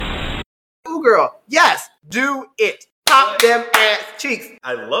schoolgirl. Yes, do it. Pop them ass cheeks.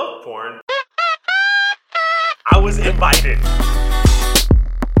 I love porn. I was invited.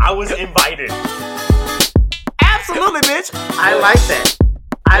 Absolutely, bitch. I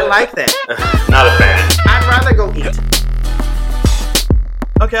like that. Not a fan. I'd rather go eat.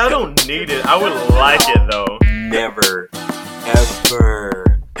 Okay, I don't need it. I would like it though. Never,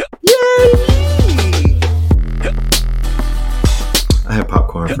 ever. Yay! I had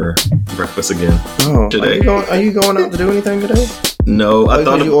popcorn for breakfast again. Oh, today. Are you going out to do anything today? No, I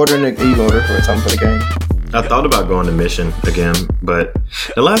thought you order for something for the game. I thought about going to Mission again, but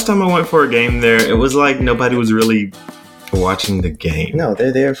the last time I went for a game there, it was like nobody was really watching the game. No,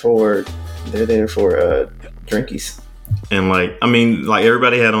 they're there for drinkies. And like, I mean, like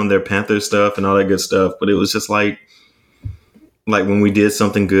everybody had on their Panther stuff and all that good stuff, but it was just like when we did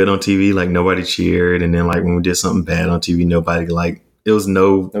something good on TV, like nobody cheered, and then like when we did something bad on TV, nobody it was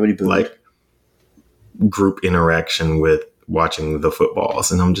nobody booed. Like group interaction with watching the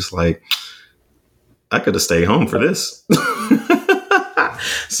footballs, and I'm just like, I could have stayed home for this.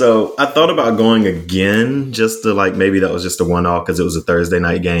 So I thought about going again, just to like, maybe that was just a one-off because it was a Thursday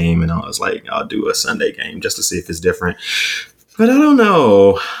night game, and I was like, I'll do a Sunday game just to see if it's different. But I don't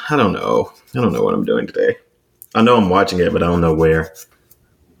know what I'm doing today. I know I'm watching it, but I don't know where.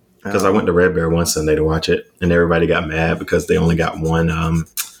 Because I went to Red Bear one Sunday to watch it, and everybody got mad because they only got one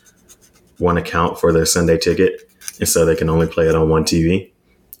account for their Sunday ticket, and so they can only play it on one TV.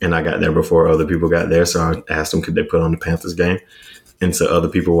 And I got there before other people got there, so I asked them could they put on the Panthers game. And so other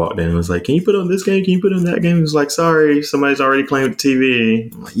people walked in and was like, can you put on this game? Can you put on that game? It was like, sorry, somebody's already claimed the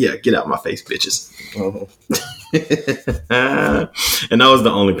TV. I'm like, yeah, get out my face, bitches. Oh. And I was the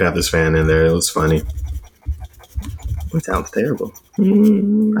only Panthers fan in there. It was funny. It sounds terrible. I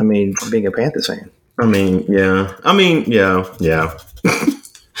mean, being a Panthers fan. Yeah.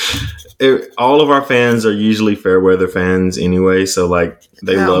 All of our fans are usually fair weather fans anyway, so like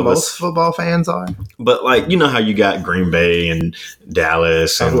they love us. Most football fans are. But like, you know how you got Green Bay and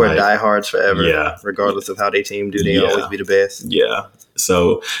Dallas and who are diehards forever. Yeah. Regardless of how they team do, they always be the best. Yeah.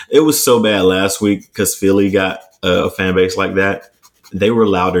 So it was so bad last week because Philly got a fan base like that. They were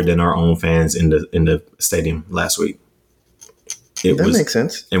louder than our own fans in the stadium last week. That makes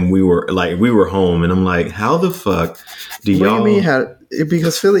sense. And we were home, and I'm like, how the fuck do y'all? What do you mean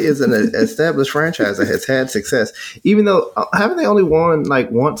because Philly is an established franchise that has had success, even though haven't they only won like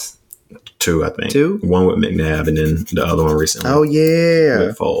once? Two, I think. Two? One with McNabb, and then the other one recently. Oh yeah,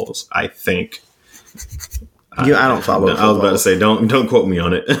 with Foles, I think. I don't follow. I was about to say, don't quote me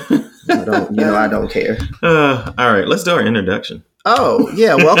on it. I don't. I don't care. All right, let's do our introduction. Oh,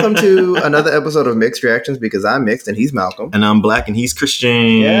 yeah. Welcome to another episode of Mixed Reactions because I'm mixed and he's Malcolm. And I'm black and he's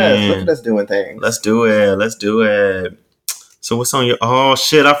Christian. Yes, look at us doing things. Let's do it. So what's on your... Oh,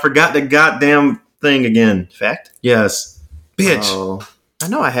 shit. I forgot the goddamn thing again. Fact? Yes. Bitch. Oh, I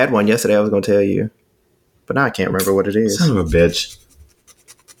know I had one yesterday I was going to tell you. But now I can't remember what it is. Son of a bitch.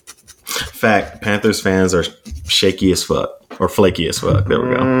 Fact. Panthers fans are shaky as fuck. Or flaky as fuck. There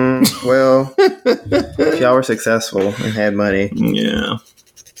we go. Well, if y'all were successful and had money. Yeah.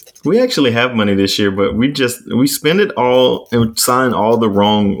 We actually have money this year, but we spend it all and sign all the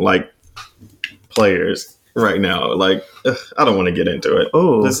wrong, like, players right now. Like, I don't want to get into it.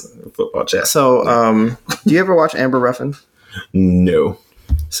 Oh. This football chat. So, do you ever watch Amber Ruffin? No.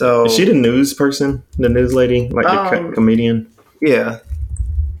 So is she the news person? The news lady? Like the comedian? Yeah.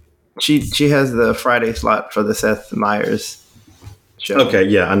 She has the Friday slot for the Seth Meyers show. Okay,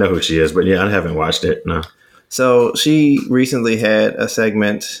 yeah, I know who she is, but yeah, I haven't watched it. No. So she recently had a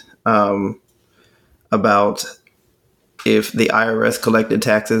segment about if the IRS collected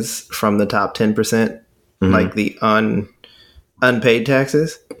taxes from the top 10%, like the unpaid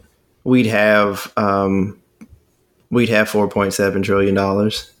taxes, we'd have $4.7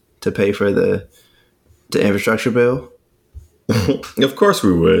 trillion to pay for the infrastructure bill. Of course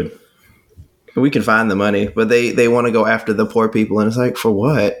we would. We can find the money, but they want to go after the poor people, and it's like, for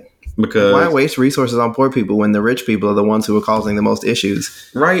what? Because why waste resources on poor people when the rich people are the ones who are causing the most issues?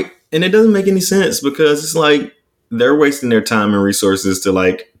 Right. And it doesn't make any sense because it's like they're wasting their time and resources to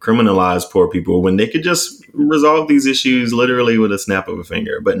like criminalize poor people when they could just resolve these issues literally with a snap of a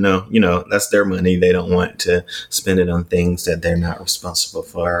finger. But no, that's their money. They don't want to spend it on things that they're not responsible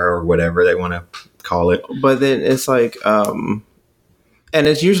for or whatever they want to call it. But then it's like, and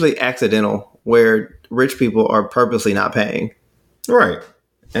it's usually accidental where rich people are purposely not paying. Right.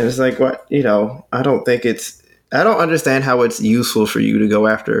 And it's like, what, I don't understand how it's useful for you to go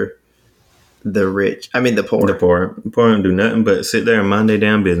after the rich. I mean, the poor. The poor don't do nothing but sit there and mind their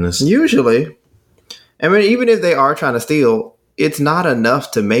damn business. Usually. I mean, even if they are trying to steal, it's not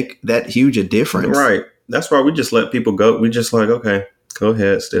enough to make that huge a difference. Right. That's why we just let people go. We just like, okay, go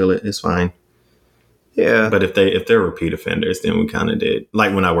ahead, steal it. It's fine. Yeah. But if they're repeat offenders, then we kind of did.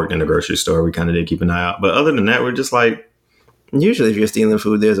 Like when I worked in the grocery store, we kind of did keep an eye out. But other than that, we're just like, usually if you're stealing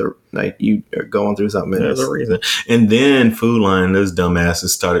food, there's a like you are going through something. there's a reason. And then Food Line, those dumbasses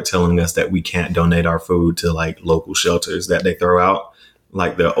started telling us that we can't donate our food to like local shelters that they throw out,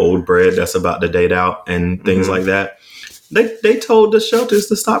 like the old bread that's about to date out and things like that. They told the shelters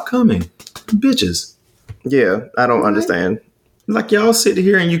to stop coming. Bitches. Yeah, I don't understand. Like y'all sit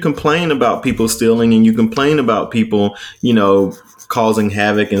here and you complain about people stealing and you complain about people, causing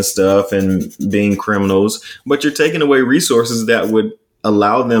havoc and stuff and being criminals, but you're taking away resources that would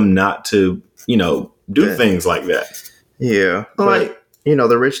allow them not to, do things like that. Yeah. Like,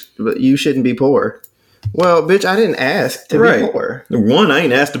 the rich, but you shouldn't be poor. Well, bitch, I didn't ask to be poor. One, I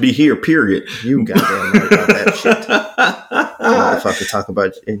ain't asked to be here, period. You goddamn right about that shit. Motherfucker talk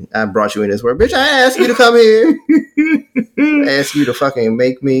about, I brought you in this world. Bitch, I asked you to come here. I asked you to fucking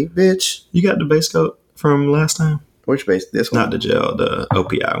make me, bitch. You got the base coat from last time? Which base? This one? Not the gel, the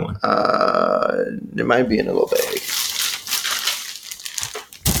OPI one. It might be in a little bag.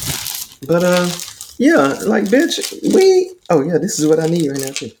 But, yeah, like, bitch, this is what I need right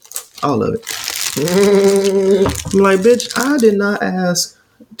now, too. All of it. I'm like, bitch, I did not ask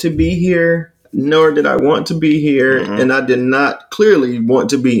to be here, nor did I want to be here, and I did not clearly want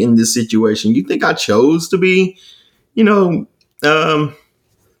to be in this situation. You think I chose to be,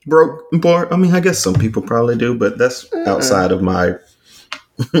 broke and poor? I mean, I guess some people probably do, but that's outside of my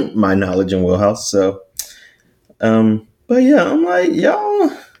my knowledge and wheelhouse. So, but yeah, I'm like, y'all.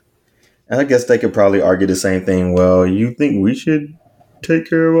 I guess they could probably argue the same thing. Well, you think we should take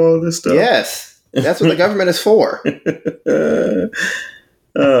care of all this stuff? Yes. That's what the government is for.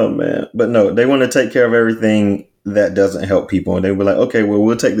 Oh, man. But no, they want to take care of everything that doesn't help people. And they were like, okay, well,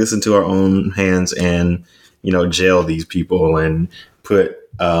 we'll take this into our own hands and, jail these people and put,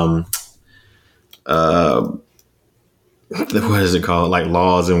 what is it called? Like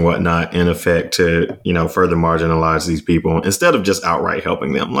laws and whatnot in effect to, further marginalize these people instead of just outright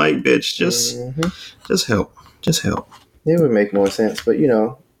helping them. Like, bitch, just help. Just help. It would make more sense. But,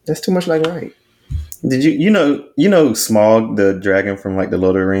 that's too much like right. Did you know Smaug, the dragon from like the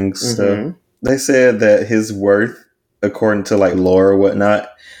Lord of the Rings stuff? They said that his worth, according to like lore or whatnot,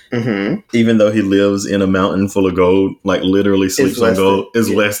 even though he lives in a mountain full of gold, like literally sleeps on gold,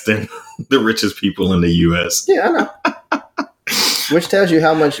 is less than the richest people in the U.S. Yeah, I know. Which tells you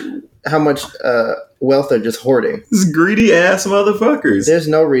how much wealth they're just hoarding. These greedy ass motherfuckers. There's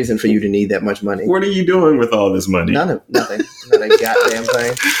no reason for you to need that much money. What are you doing with all this money? Nothing. Not a goddamn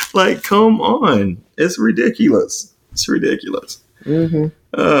thing. Like, come on. It's ridiculous. It's ridiculous. Rich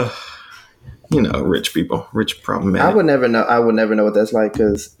people. Rich problematic. I would never know what that's like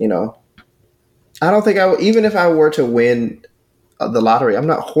because, I don't think I would, even if I were to win the lottery, I'm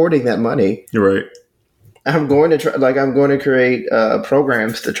not hoarding that money. You're right. I'm going to create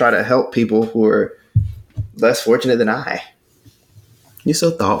programs to try to help people who are less fortunate than I. You're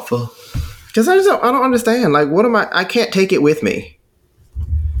so thoughtful. Because I don't understand. Like, what am I can't take it with me.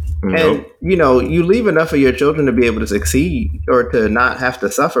 Nope. And, you leave enough of your children to be able to succeed or to not have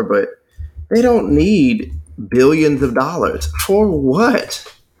to suffer, but they don't need billions of dollars. For what?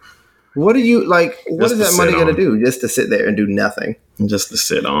 What are you, like, what is that money going to do? Just to sit there and do nothing? Just to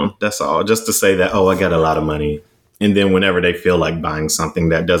sit on. That's all. Just to say that, I got a lot of money. And then whenever they feel like buying something,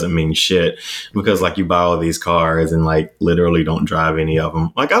 that doesn't mean shit. Because, like, you buy all these cars and, like, literally don't drive any of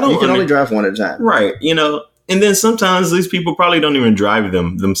them. Like, You can only drive one at a time. Right. And then sometimes these people probably don't even drive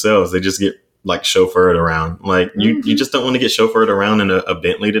them themselves. They just get, like, chauffeured around. Like, you just don't want to get chauffeured around in a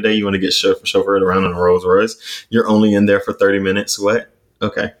Bentley today. You want to get chauffeured around in a Rolls Royce. You're only in there for 30 minutes. What?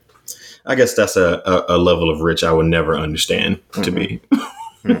 Okay. I guess that's a level of rich I would never understand to be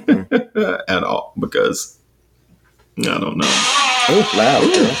at all because I don't know. Oh,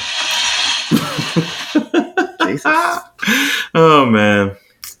 loud, girl. Jesus. Oh, man.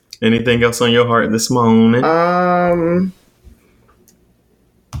 Anything else on your heart this morning? I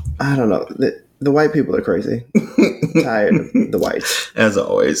don't know. The white people are crazy. Tired of the whites. As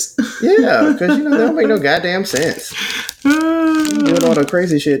always. Yeah, because, they don't make no goddamn sense. Doing all the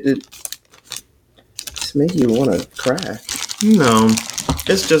crazy shit that just make you want to cry. No.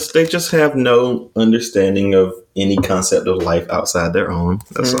 It's just, they just have no understanding of any concept of life outside their own.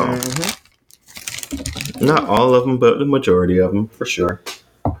 That's all. Not all of them, but the majority of them, for sure.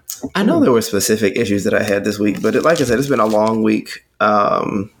 I know there were specific issues that I had this week, but like I said, it's been a long week.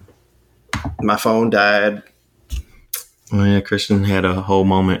 My phone died. Oh, yeah, Christian had a whole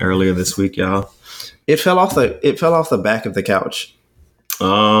moment earlier this week, y'all. It fell off the back of the couch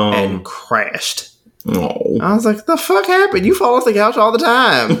and crashed. Oh. I was like, the fuck happened? You fall off the couch all the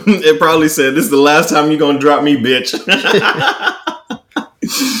time. It probably said, "This is the last time you're gonna drop me, bitch."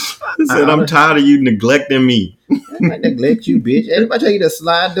 It said, "I'm tired of you neglecting me." I might neglect you, bitch. Everybody tell you to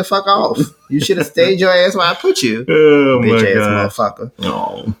slide the fuck off. You should have stayed your ass where I put you. Oh Bitch my ass god. motherfucker.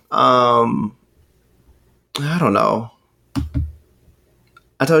 Oh. I don't know.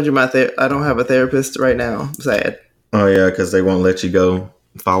 I told you I don't have a therapist right now. I'm sad. Oh yeah, because they won't let you go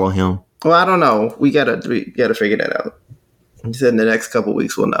follow him. Well, I don't know. We gotta figure that out. He said in the next couple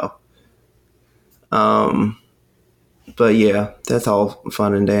weeks we'll know. But yeah, that's all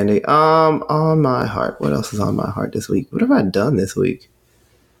fun and dandy. On my heart. What else is on my heart this week? What have I done this week?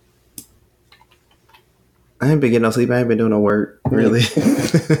 I ain't been getting no sleep. I ain't been doing no work, really.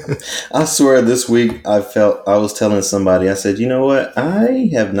 I swear this week I was telling somebody, I said, you know what? I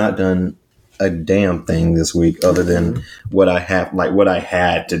have not done a damn thing this week other than what I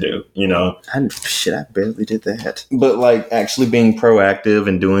had to do, you know? I barely did that. But like actually being proactive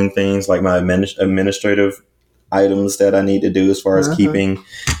and doing things like my administrative items that I need to do as far as keeping,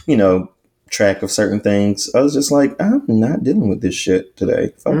 you know, track of certain things. I was just like, I'm not dealing with this shit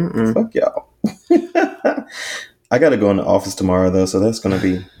today. Fuck y'all. I got to go in the office tomorrow though, so that's going to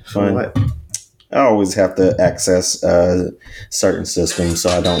be fun. What? I always have to access certain systems so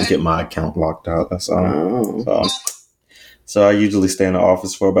I don't get my account locked out. That's all. So I usually stay in the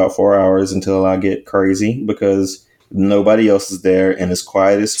office for about 4 hours until I get crazy because nobody else is there and it's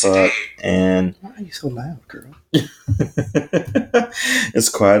quiet as fuck. And why are you so loud, girl? It's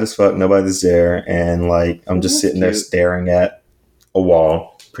quiet as fuck. Nobody's there, and like I'm just sitting there staring at a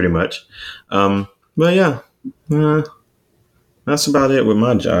wall, pretty much. But yeah. That's about it with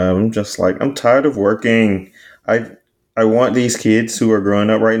my job. I'm just like, I'm tired of working. I want these kids who are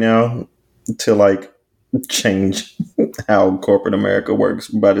growing up right now to like change how corporate America works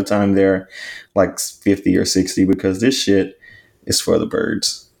by the time they're like 50 or 60 because this shit is for the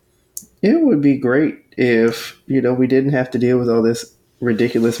birds. It would be great if, you know, we didn't have to deal with all this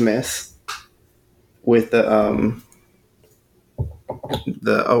ridiculous mess with the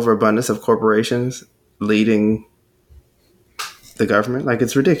overabundance of corporations leading the government. Like,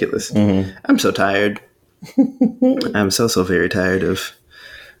 it's ridiculous. I'm so tired. I'm so very tired of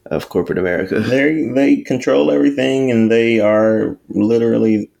corporate America. They control everything, and they are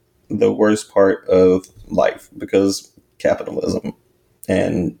literally the worst part of life because capitalism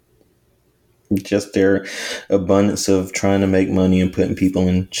and just their abundance of trying to make money and putting people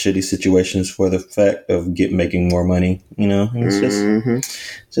in shitty situations for the fact of making more money. You know, and it's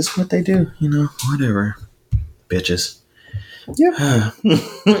just what they do. You know, whatever, bitches. Yeah.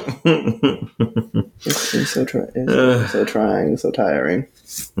 It's so trying, so tiring.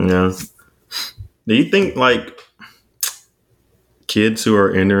 Yeah. Do you think like kids who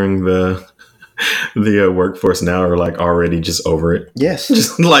are entering the workforce now are like already just over it? Yes.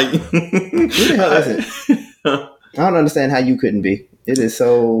 Just like who the hell is it? I don't understand how you couldn't be. It is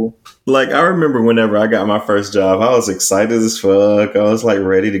so like I remember whenever I got my first job, I was excited as fuck. I was like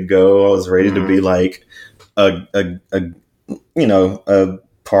ready to go. I was ready to be like a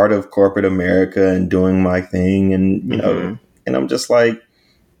part of corporate America and doing my thing, and you know, and I'm just like,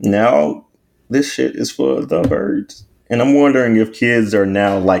 now this shit is for the birds. And I'm wondering if kids are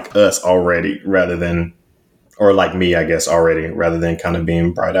now like us already rather than, or like me, I guess, already, rather than kind of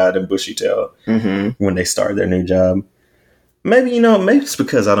being bright-eyed and bushy-tailed when they start their new job. Maybe it's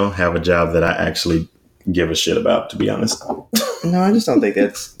because I don't have a job that I actually give a shit about, to be honest. No, I just don't think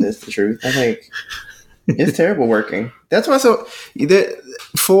that's the truth. I think it's terrible working. That's why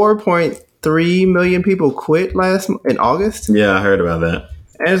 4.3 million people quit in August. Yeah, I heard about that.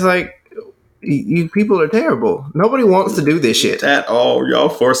 And it's like, you people are terrible. Nobody wants to do this shit at all. Y'all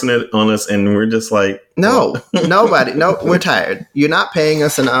forcing it on us, and we're just like, no, nobody. No, we're tired. You're not paying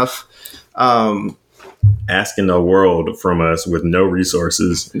us enough. Asking the world from us with no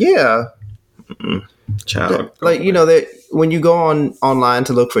resources. Yeah, child. Like, you know, that when you go online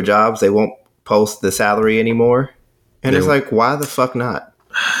to look for jobs, they won't post the salary anymore, and it's like, why the fuck not?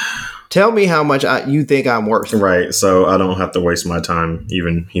 Tell me how much you think I'm worth. Right, so I don't have to waste my time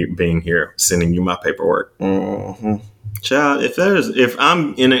even being here, sending you my paperwork. Child, if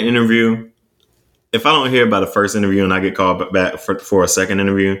I'm in an interview, if I don't hear about the first interview and I get called back for a second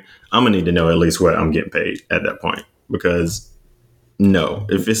interview, I'm going to need to know at least what I'm getting paid at that point. Because, no,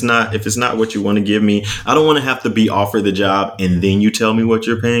 if it's not what you want to give me, I don't want to have to be offered the job and then you tell me what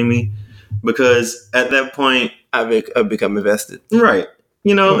you're paying me. Because at that point, I've become invested. Right.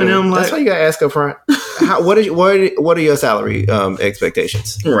 you know, and then I'm That's why like, you gotta ask up front. What are your salary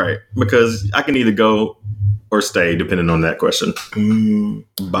expectations? right, because I can either go or stay depending on that question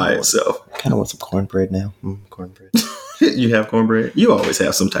by itself. Kind of want some cornbread now. Cornbread. You have cornbread? You always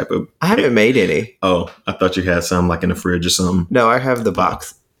have some type of. I haven't made any. Oh, I thought you had some like in the fridge or something. No, I have the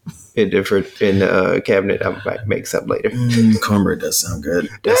box in the cabinet. I might make some later. Cornbread does sound good.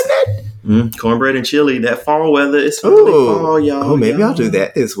 Doesn't it? Cornbread and chili. That fall weather is really fall, y'all. Oh, maybe y'all. I'll do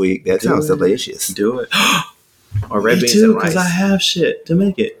that this week. That sounds delicious. Do it. Or red Me beans too, and rice. because I have shit to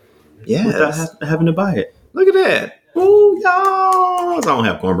make it without Yes. having to buy it. Look at that. Oh, y'all! I don't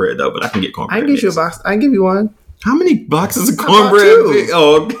have cornbred though, but I can get cornbread. I can get you a mix. box. I can give you one. How many boxes of I bought cornbread? two.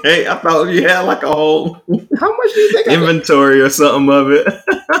 Oh, okay. I thought you had like a whole How much do you think inventory or something of it.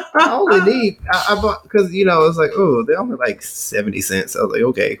 I only need? I bought because it's like, oh, they're only like 70 cents. I was like,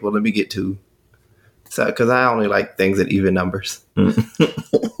 okay, well, let me get two. So, because I only like things in even numbers.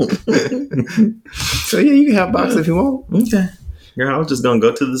 So yeah, you can have a box if you want. Okay. Girl, I was just gonna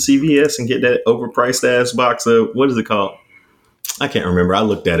go to the CVS and get that overpriced ass box of what is it called? I can't remember. I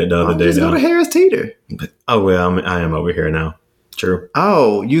looked at it the other day. Just go Now. to Harris Teeter. Oh well, I am over here now. True.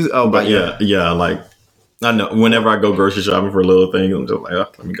 Oh, But yeah, like I know whenever I go grocery shopping for little things, I'm just like,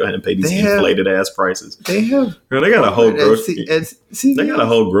 oh, let me go ahead and pay these They have- inflated ass prices. They have. Girl, they got a whole grocery. See, They got a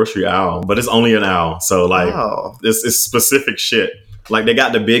whole grocery aisle, but it's only an aisle. So like, Oh. it's specific shit. Like they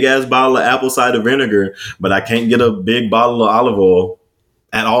got the big ass bottle of apple cider vinegar, but I can't get a big bottle of olive oil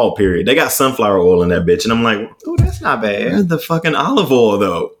at all. Period. They got sunflower oil in that bitch, and I'm like, Oh, that's not bad. where's the fucking olive oil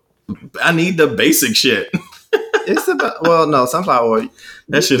though? I need the basic shit. It's about no sunflower oil.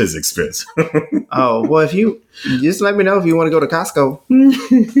 That shit is expensive. Oh well, if you just let me know if you want to go to Costco.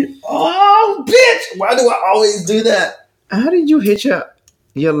 Oh, bitch! Why do I always do that? How did you hit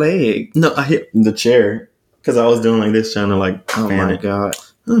your leg? No, I hit the chair because I was doing like this, trying to like. Oh fan my it. god!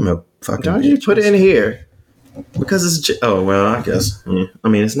 I'm a fucking. Don't you bitch. put it in here? Because it's oh well, I guess. Yeah. I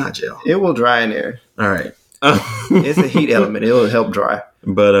mean, it's not gel. It will dry in there. All right. It's a heat element. It will help dry.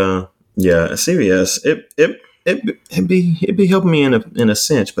 But yeah, CVS. It be helping me in a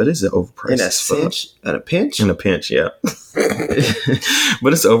cinch, but it's overpriced. In a as fuck. cinch, in a pinch. In a pinch, yeah.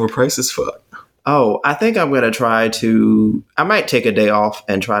 But it's overpriced as fuck. Oh, I think I'm gonna try to. I might take a day off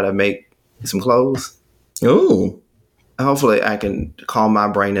and try to make some clothes. Ooh. Hopefully, I can calm my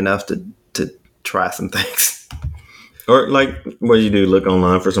brain enough to try some things. Or like, what do you do? Look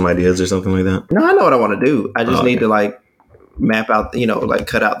online for some ideas or something like that. No, I know what I want to do. I just Oh, need okay. to like map out, like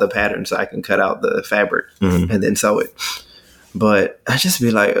cut out the pattern so I can cut out the fabric Mhm. and then sew it. But I just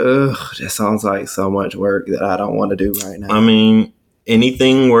be like, ugh, that sounds like so much work that I don't want to do right now. I mean,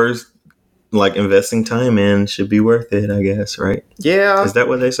 anything worth like investing time in should be worth it, I guess, right? Yeah, Is that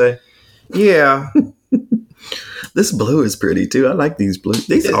what they say? yeah. This blue is pretty too. I like these blue.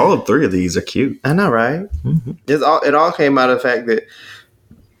 All three of these are cute. I know, right? Mhm. It all came out of the fact that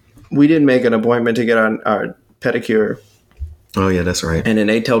we didn't make an appointment to get our pedicure, Oh yeah, that's right. and then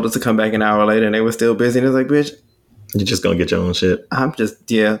they told us to come back an hour later, and they were still busy. And it's like, bitch, You're just gonna get your own shit. I'm just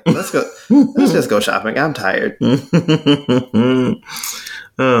let's go, let's just go shopping. I'm tired.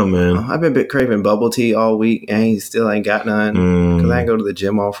 Oh man. I've been craving bubble tea all week, and he still ain't got none because I ain't go to the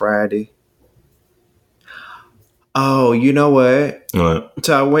gym on Friday. Oh, you know what? What?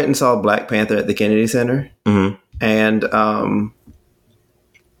 So I went and saw Black Panther at the Kennedy Center, Mhm. and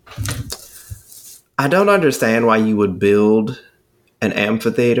I don't understand why you would build an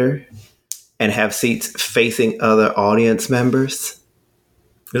amphitheater and have seats facing other audience members.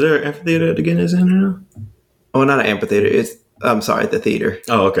 Is there an amphitheater at the Guinness Center now? Oh, not an amphitheater. I'm sorry, the theater.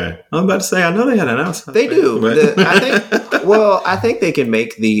 Oh, okay. I was about to say I know they had an outside. They do. but- I think they can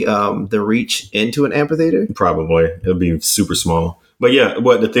make the reach into an amphitheater. Probably it'll be super small. But yeah,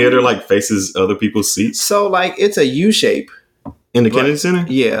 what the theater like faces other people's seats So like it's a U shape. in the Kennedy Center.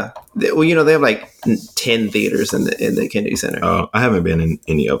 Yeah. Well, they have like 10 theaters in the Kennedy Center. Oh, I haven't been in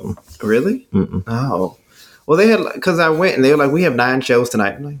any of them. Really? Mm-mm. Oh. Well, they had because I went and they were like, we have 9 shows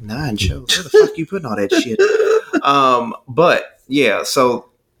tonight. I'm like, 9 shows? Where the fuck you putting all that shit? But yeah, so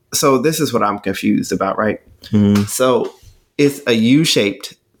this is what I'm confused about, right? Mm-hmm. So it's a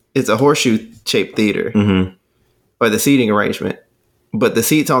U-shaped, it's a horseshoe-shaped theater, Mm-hmm. or the seating arrangement, but the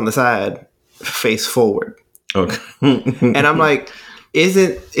seats on the side face forward, Okay. and I'm like,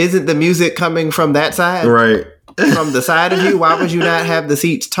 isn't the music coming from that side, right. from the side of you? Why would you not have the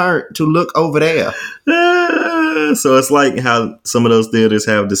seats turned to look over there? So it's like how some of those theaters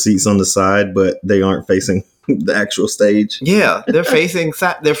have the seats on the side, but they aren't facing the actual stage. Yeah, they're facing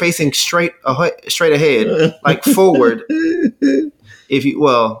straight ahead, like forward. if you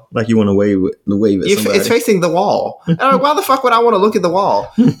well, Like you want to wave at somebody. it's facing the wall. And I'm like, why the fuck would I want to look at the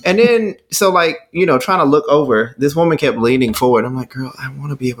wall? And then so like trying to look over, this woman kept leaning forward. I'm like, girl, I want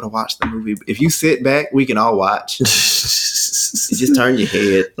to be able to watch the movie. If you sit back, we can all watch. You just turn your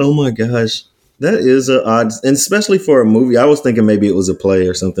head. Oh my gosh, that is a odd, and especially for a movie. I was thinking maybe it was a play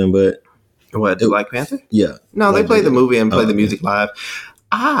or something, but What, Black Panther? yeah, No, they Like, play the movie and play oh, the music live.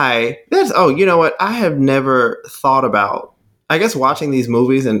 You know what? I have never thought about, I guess, watching these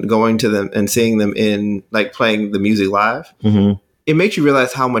movies and going to them and seeing them in, like, playing the music live. Mm-hmm. It makes you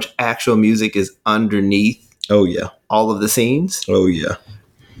realize how much actual music is underneath Oh yeah, all of the scenes. oh yeah.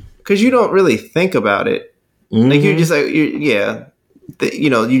 Because you don't really think about it. Like, you're just like,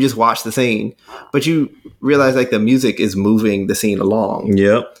 you just watch the scene, but you realize, like, the music is moving the scene along.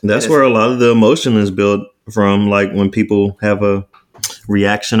 Yep, that's And where a lot of the emotion is built from. Like when people have a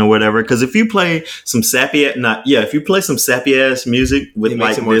reaction or whatever. Because if you play some if you play some sappy ass music with It makes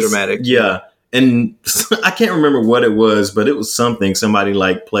like it more this, dramatic. yeah. And I can't remember what it was, but it was something. Somebody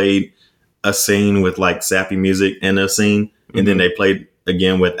like played a scene with like sappy music in a scene, and then they played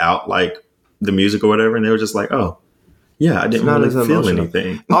again without like the music or whatever, and they were just like, "Oh, yeah, I didn't not really as feel emotional.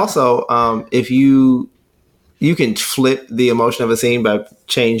 anything." Also, if you can flip the emotion of a scene by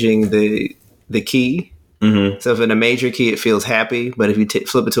changing the key. Mm-hmm. So if in a major key it feels happy, but if you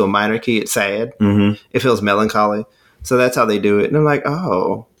flip it to a minor key, it's sad. Mm-hmm. It feels melancholy. So that's how they do it. And I'm like,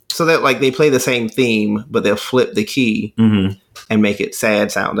 oh, so that like they play the same theme, but they'll flip the key Mm-hmm. and make it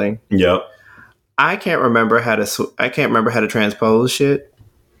sad sounding. Yep. I can't remember how to transpose shit.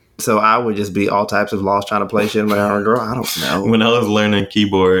 So I would just be all types of lost trying to play shit. I'm like, oh, girl, I don't know. When I was learning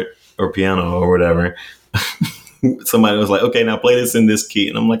keyboard or piano or whatever, somebody was like, "Okay, now play this in this key,"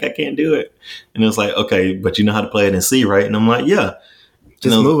 and I'm like, "I can't do it." And it was like, "Okay, but you know how to play it in C, right?" And I'm like, "Yeah."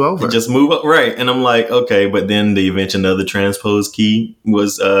 Just move over. Just move up, right? And I'm like, "Okay," but then the invention of the transpose key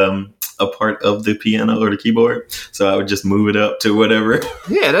was a part of the piano or the keyboard, so I would just move it up to whatever,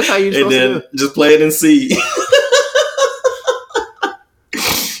 Yeah, that's how you're and supposed to do then it. just play it in C.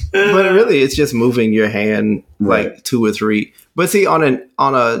 But really, it's just moving your hand like Right. 2 or 3. But see, on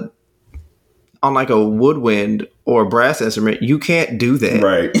like a woodwind or a brass instrument, you can't do that,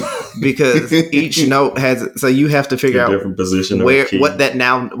 Right. because each note has. So you have to figure A out different position of where the key. what that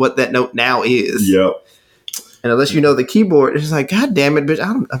note now is. Yep. And unless you know the keyboard, it's like, God damn it, bitch!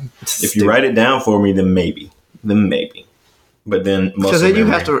 I'm If you write it down for me, then maybe. But then so then you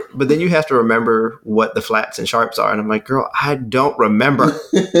have to, but then you have to remember what the flats and sharps are, and I'm like, girl, I don't remember,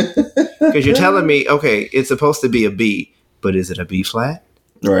 because you're telling me, okay, it's supposed to be a B, but is it a B flat?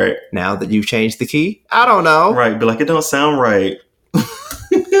 Right. Now that you've changed the key, I don't know. Right. Be like, it don't sound right.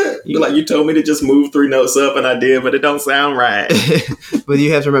 Be like, you told me to just move 3 notes up, and I did, but it don't sound right. But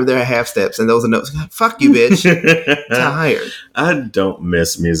you have to remember there are half steps, and those are notes. Fuck you, bitch. Tired. I don't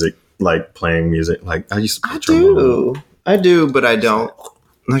miss music, like playing music. Like I used to play trombone. I do, but I don't.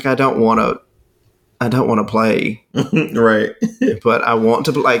 Like, I don't want to play, Right. but I want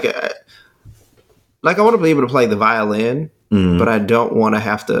to like I want to be able to play the violin, but I don't want to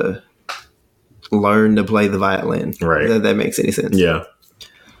have to learn to play the violin. Right. If that makes any sense. Yeah.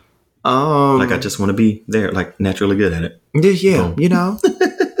 Like I just want to be there, like naturally good at it. Yeah, you know.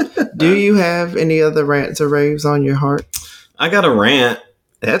 Do you have any other rants or raves on your heart? I got a rant.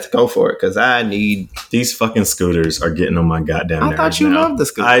 Let's go for it, because I need. These fucking scooters are getting on my goddamn nerves. I thought you now. loved the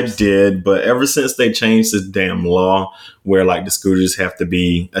scooters. I did, but ever since they changed this damn law where like the scooters have to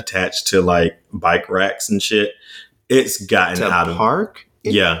be attached to like bike racks and shit, it's gotten To out of park?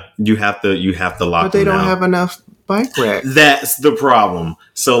 Yeah, you have to lock But they them don't down. have enough bike racks. That's the problem.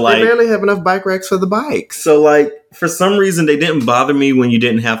 So They like barely have enough bike racks for the bikes. So, like, for some reason, they didn't bother me when you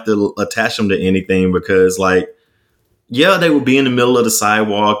didn't have to attach them to anything because, like, yeah, they would be in the middle of the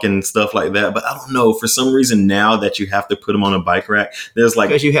sidewalk and stuff like that. But I don't know. For some reason, now that you have to put them on a bike rack, there's like,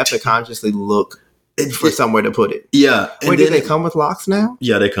 Because you have to consciously look for somewhere to put it. yeah. Wait, do they come with locks now?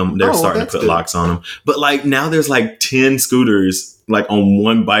 Yeah, they're Oh, starting to that's put good. locks on them. But like now, there's like 10 scooters like on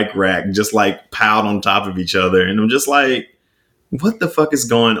one bike rack, just like piled on top of each other, and I'm just like, what the fuck is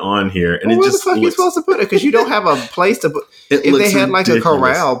going on here? And Well, it where the just fuck are you looks, supposed to put it? Because you don't have a place to put. it If looks they had like ridiculous. a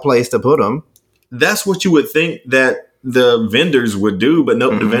corral place to put them, That's what you would think that the vendors would do, but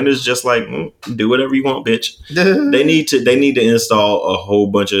nope, the Mhm. vendors just like do whatever you want, bitch. They need to install a whole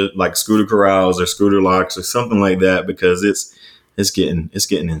bunch of like scooter corrals or scooter locks or something like that because it's getting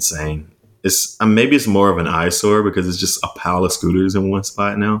insane. Maybe it's more of an eyesore because it's just a pile of scooters in one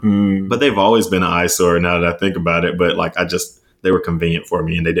spot now. But they've always been an eyesore now that I think about it. But like they were convenient for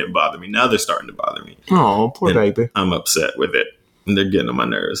me and they didn't bother me. Now they're starting to bother me. Oh, poor And baby. I'm upset with it. And they're getting on my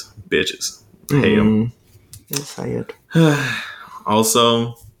nerves, bitches. Hate 'em. It's sad.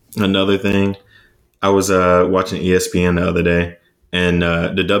 Also, another thing, I was watching ESPN the other day, and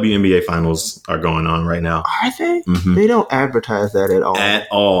the WNBA finals are going on right now. Are they? Mhm. They don't advertise that at all. At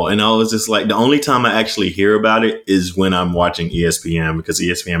all. And I was just like, the only time I actually hear about it is when I'm watching ESPN, because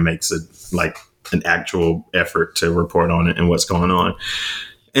ESPN makes it like an actual effort to report on it and what's going on.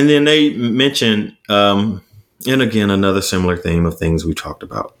 And then they mentioned, and again, another similar theme of things we talked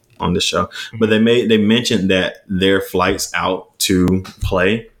about on the show, but they mentioned that their flights out to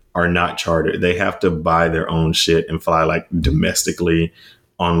play are not chartered. They have to buy their own shit and fly like domestically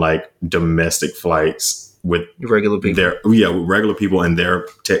on like domestic flights with Regular people. with regular people and their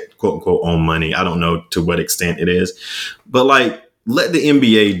quote unquote own money. I don't know to what extent it is, but like let the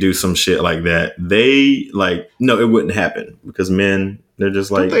NBA do some shit like that. They like, no, it wouldn't happen because men, they're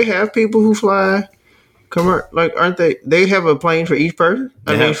just like, Don't they have people who fly? Like, aren't they? They have a plane for each person.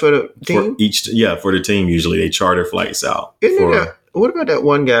 I mean, for the team. For the team. Usually they charter flights out. What about that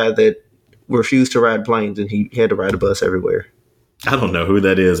one guy that refused to ride planes and he had to ride a bus everywhere? I don't know who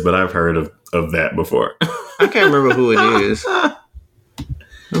that is, but I've heard of that before. I can't remember who it is.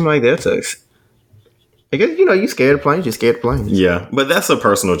 I'm like, that sucks. I guess, you scared of planes, you're scared of planes. Yeah, but that's a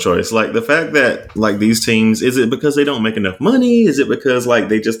personal choice. Like the fact that like these teams, is it because they don't make enough money? Is it because like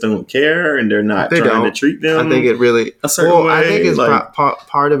they just don't care and they're not trying to treat them? I think it really a certain way. I think it's like,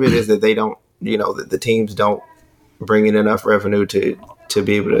 part of it is that they don't, that the teams don't bring in enough revenue to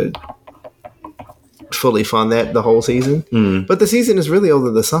be able to fully fund that the whole season. Mm. But the season is really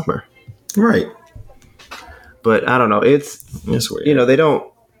over the summer, right? But I don't know. It's weird.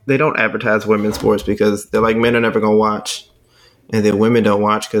 they don't advertise women's sports because they're like, men are never going to watch. And then women don't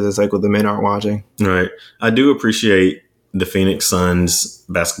watch because it's like, well, the men aren't watching. Right. I do appreciate the Phoenix Suns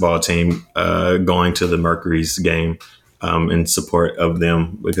basketball team going to the Mercury's game in support of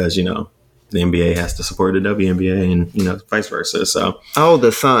them because, the NBA has to support the WNBA and, vice versa. So. Oh,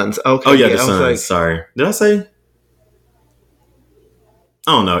 the Suns. Okay. Oh, yeah, the Suns. Sorry. Did I say?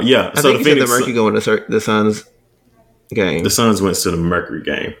 I don't know. Yeah. I think you said the Mercury going to the Suns game. The Suns went to the Mercury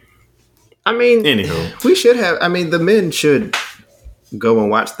game. I mean, anywho, we should have. I mean, the men should go and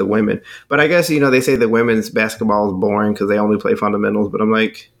watch the women. But I guess, they say that women's basketball is boring because they only play fundamentals. But I'm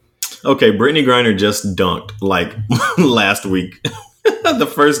like, okay, Brittany Griner just dunked like last week. The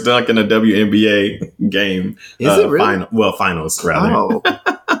first dunk in a WNBA game. Is it really? Finals rather.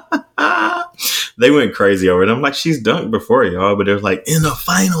 Oh. They went crazy over it. I'm like, she's dunked before y'all, but they're like in the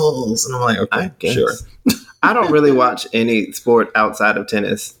finals, and I'm like, okay, sure. I don't really watch any sport outside of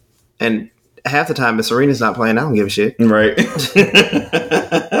tennis, and half the time if Serena's not playing, I don't give a shit. Right.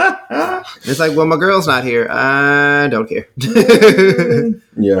 It's like, well, my girl's not here. I don't care.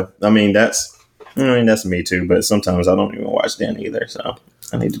 Yeah, I mean that's me too. But sometimes I don't even watch Dan either, so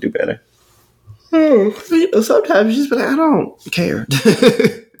I need to do better. Sometimes you just be like, I don't care.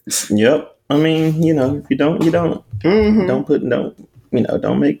 Yep. I mean, if you don't, you don't. Mm-hmm.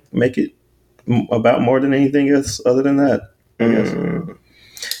 Don't make it about more than anything else other than that. I guess.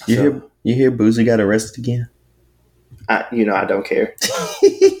 Mm-hmm. You hear Boozy got arrested again? I don't care.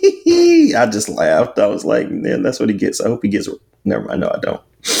 I just laughed. I was like, man, that's what he gets. I hope he gets. Never mind. No, I don't.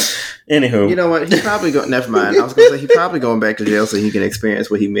 Anywho, you know what? He's probably going. Never mind. I was going to say he's probably going back to jail so he can experience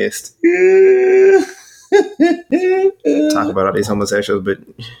what he missed. Talk about all these homosexuals, but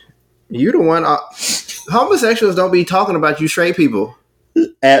you the one. Homosexuals don't be talking about you straight people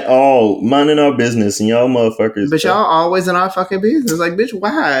at all. Minding our business, and y'all motherfuckers. But y'all always in our fucking business. Like, bitch,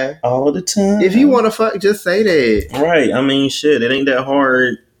 why? All the time. If you want to fuck, just say that. Right. I mean, shit. It ain't that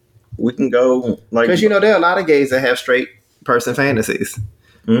hard. We can go like because there are a lot of gays that have straight person fantasies.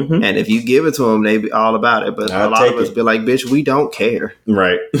 Mm-hmm. And if you give it to them, they be all about it. But a lot of us be like, bitch, we don't care.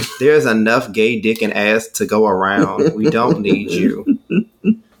 Right. There's enough gay dick and ass to go around. We don't need you.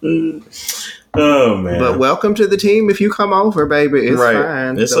 Oh, man. But welcome to the team. If you come over, baby, it's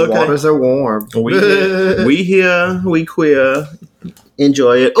fine. It's the waters are warm. We here. We queer.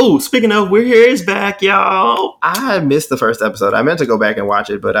 Enjoy it. Oh, speaking of, We're Here is back, y'all. I missed the first episode. I meant to go back and watch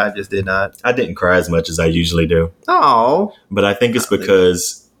it, but I just did not. I didn't cry as much as I usually do. Oh. But I think it's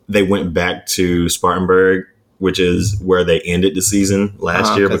because they went back to Spartanburg, which is where they ended the season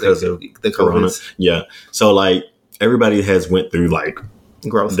last year because of the Corona. COVID. Yeah. So like everybody has went through like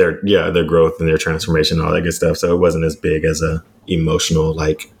growth. Their growth and their transformation and all that good stuff. So it wasn't as big as a emotional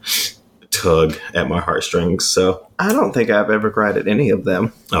like tug at my heartstrings. So I don't think I've ever cried at any of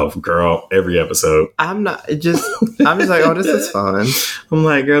them. Oh, girl, every episode. I'm just like, oh, this is fun. I'm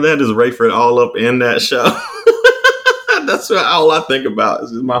like, girl, that is Rayford all up in that show. That's all I think about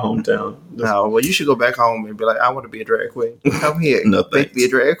is my hometown. No, well, you should go back home and be like, I want to be a drag queen. Come here. No thanks. Be a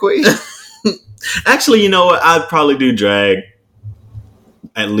drag queen. Actually, you know what? I'd probably do drag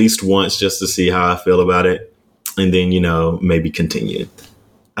at least once just to see how I feel about it, and then maybe continue.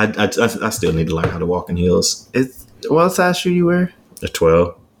 I still need to learn how to walk in heels. What size shoe you wear? A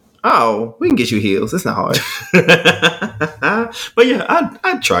 12. Oh, we can get you heels. It's not hard. But yeah,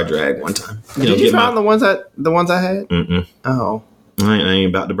 I'd try drag one time. Did you try on the ones I had? Mm-mm. Oh, I ain't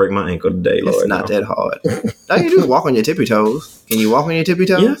about to break my ankle today, Lord. it's not that hard. All you do is walk on your tippy toes. Can you walk on your tippy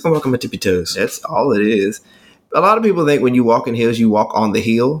toes? Yeah, I can walk on my tippy toes. That's all it is. A lot of people think when you walk in heels, you walk on the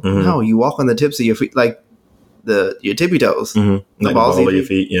heel. Mhm. No, you walk on the tips of your feet, like your tippy toes. Mm-hmm. The Like balls the ball of of your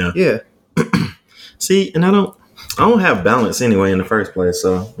feet, yeah. Yeah. See, and I don't have balance anyway in the first place,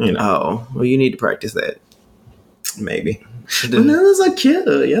 so Oh, well, you need to practice that. maybe. When I was a kid,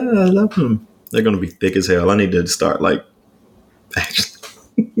 yeah, I love them. They're gonna be thick as hell. I need to start actually.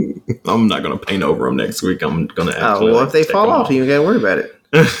 I'm not gonna paint over them next week. I'm gonna actually. Oh, well, if they take fall them off, you gotta worry about it.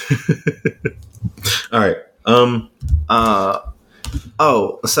 All right.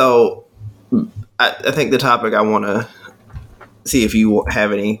 So I think the topic I want to see if you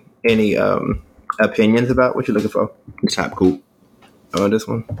have any opinions about what you're looking for. Top cool. Oh, this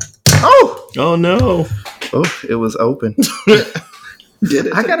one. Oh, no. it was open. Get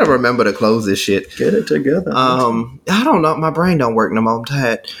it. I gotta remember to close this shit. Get it together. I don't know. My brain don't work no more. I'm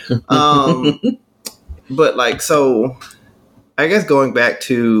tired. But so I guess going back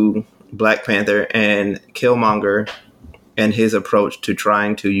to Black Panther and Killmonger and his approach to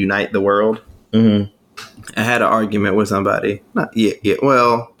trying to unite the world. Mm-hmm. I had an argument with somebody. Not yet.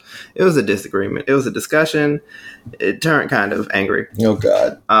 Well, it was a disagreement. It was a discussion. It turned kind of angry. Oh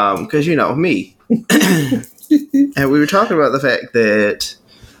God. Because me. And we were talking about the fact that,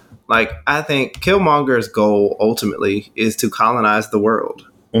 I think Killmonger's goal ultimately is to colonize the world.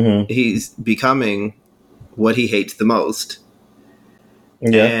 Mm-hmm. He's becoming what he hates the most.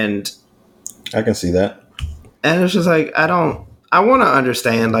 Yeah, And I can see that. it's just I want to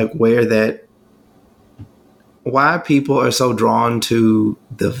understand why people are so drawn to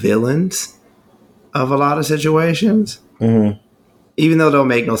the villains of a lot of situations, Mm-hmm. even though they'll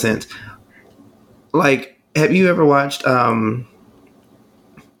make no sense. Have you ever watched, I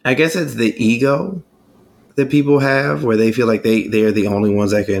guess it's the ego that people have where they feel like they're the only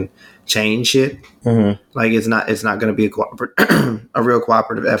ones that can change shit. Mm-hmm. It's not going to be a real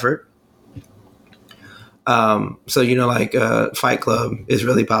cooperative effort. So Fight Club is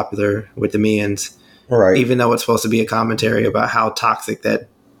really popular with the men's, Right. even though it's supposed to be a commentary about how toxic that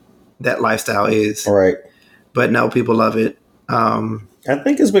lifestyle is. Right. But no, people love it. I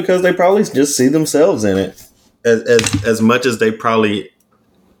think it's because they probably just see themselves in it, as much as they probably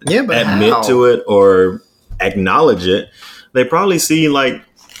Yeah, but admit to it or acknowledge it. They probably see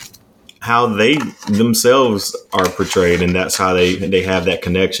how they themselves are portrayed, and that's how they have that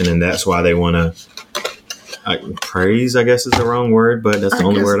connection, and that's why they want to praise. I guess is the wrong word, but that's the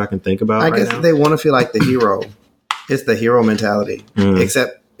only word I can think about. I right guess now. they want to feel like the hero. It's the hero mentality,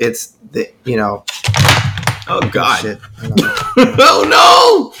 except it's Oh God! shit. Oh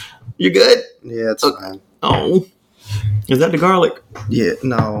no! You good? Yeah, it's fine. Oh, is that the garlic? Yeah,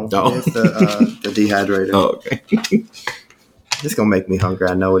 no, Oh. it's the dehydrator. Oh, okay. It's gonna make me hungry.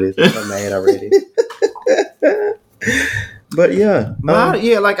 I know it is. I'm mad already. But yeah,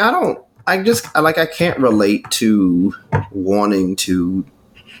 I can't relate to wanting to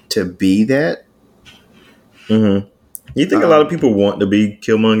be that. mm-hmm. You think a lot of people want to be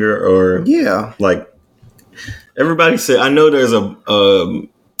Killmonger, or Yeah, everybody said? I know there's a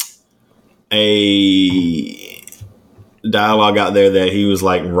dialogue out there that he was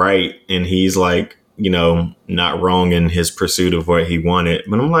right, and he's not wrong in his pursuit of what he wanted.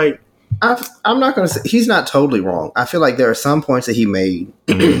 But I'm like, I'm not gonna say he's not totally wrong. I feel like there are some points that he made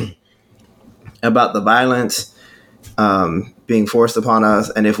about the violence being forced upon us,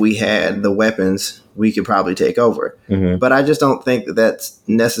 and if we had the weapons, we could probably take over. mm-hmm. But I just don't think that that's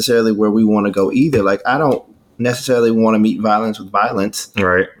necessarily where we want to go either. I don't necessarily want to meet violence with violence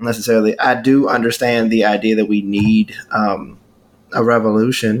Right. necessarily. I do understand the idea that we need a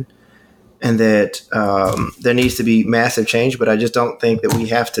revolution and that there needs to be massive change, but I just don't think that we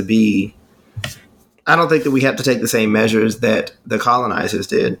have to be. I don't think that we have to take the same measures that the colonizers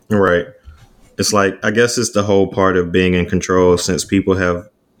did. Right. It's I guess it's the whole part of being in control, since people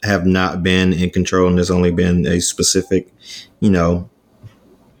have not been in control, and there's only been a specific,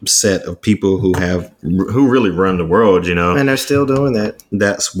 set of people who really run the world, And they're still doing that.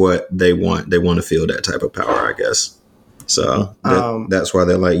 That's what they want. They want to feel that type of power, I guess. So that's why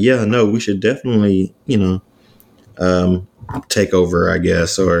they're yeah, no, we should definitely, take over, I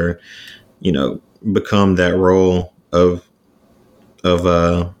guess, or, become that role of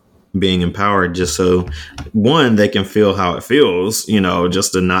being empowered just so one, they can feel how it feels,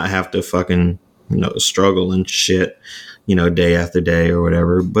 just to not have to fucking, struggle and shit, day after day or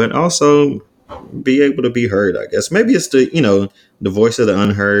whatever, but also be able to be heard, I guess. Maybe it's the voice of the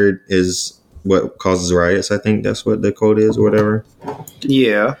unheard is what causes riots. I think that's what the quote is or whatever.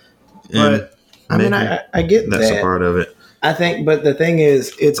 Yeah. And But I mean, I get that's that. a part of it. I think, but the thing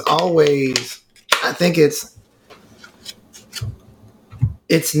is, I think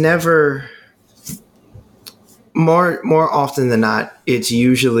it's never, more often than not, it's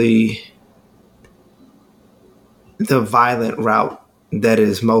usually the violent route that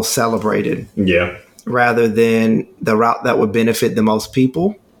is most celebrated Yeah. rather than the route that would benefit the most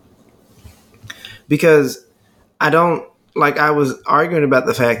people. Because I was arguing about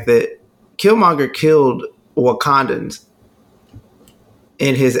the fact that Killmonger killed Wakandans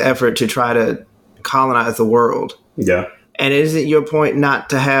in his effort to try to colonize the world. Yeah. And isn't your point not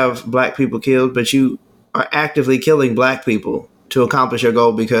to have black people killed, but you are actively killing black people to accomplish your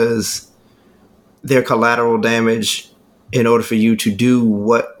goal because they're collateral damage in order for you to do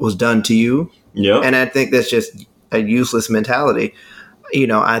what was done to you? Yeah. And I think that's just a useless mentality.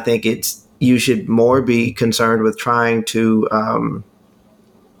 I think you should more be concerned with trying to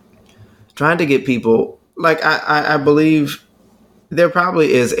get people, like, I believe there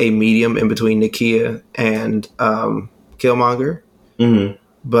probably is a medium in between Nakia and Killmonger. Mm-hmm.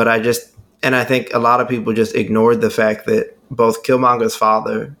 But I think a lot of people just ignored the fact that both Killmonger's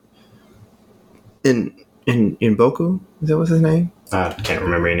father in Boku, is that what's his name? I can't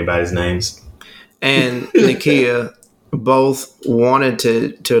remember anybody's names. And Nakia both wanted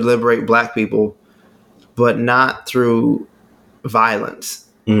to liberate black people, but not through violence.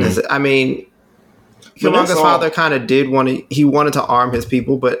 Mm. I mean, But that's Killmonger's all- father kind of he wanted to arm his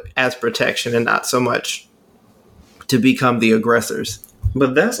people, but as protection and not so much to become the aggressors.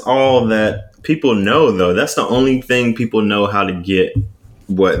 But that's all that people know, though. That's the only thing people know how to get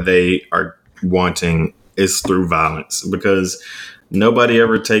what they are wanting is through violence, because nobody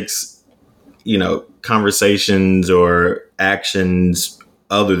ever takes, conversations or actions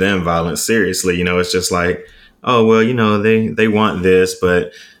other than violence seriously. It's just like, oh, well, they want this,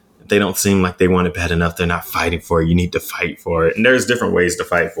 but they don't seem like they want it bad enough. They're not fighting for it. You need to fight for it. And there's different ways to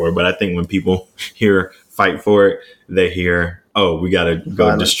fight for it. But I think when people hear fight for it, they hear, oh, we got to go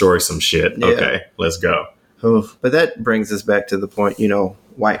Violence. destroy some shit. Yeah. Okay, let's go. Oof. But that brings us back to the point,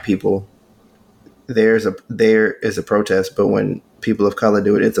 white people, there is a protest, but when people of color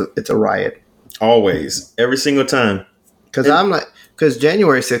do it, it's a riot. Always. Every single time. Because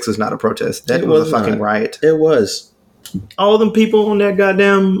January 6th was not a protest. That It was was a fucking not. riot. It was. All them people on that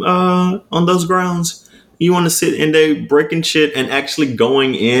goddamn, on those grounds, you want to sit and they breaking shit and actually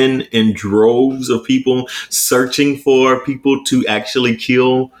going in droves of people searching for people to actually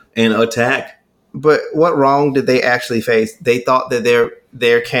kill and attack. But what wrong did they actually face? They thought that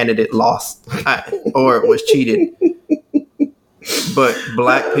their candidate lost or was cheated. But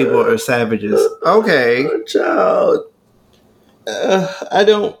black people are savages. Okay. Child. I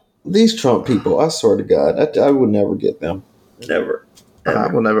don't. These Trump people, I swear to God, I would never get them. Never. I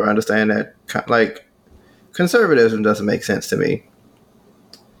will never understand that. Like, conservatism doesn't make sense to me.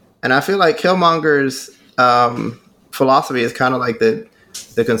 And I feel like Killmonger's philosophy is kind of like the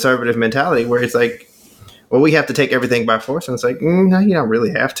conservative mentality, where it's like, well, we have to take everything by force. And it's like, no, you don't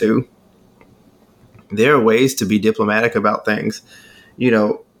really have to. There are ways to be diplomatic about things.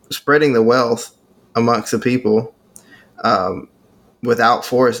 Spreading the wealth amongst the people without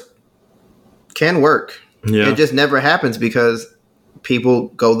force can work. Yeah. It just never happens because people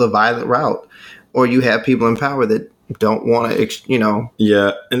go the violent route, or you have people in power that don't want to,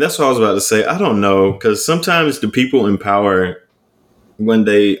 Yeah, and that's what I was about to say. I don't know, because sometimes the people in power, when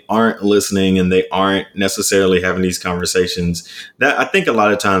they aren't listening and they aren't necessarily having these conversations, that I think a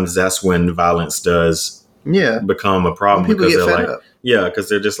lot of times that's when violence does become a problem. When people because get they're fed like, up. yeah, because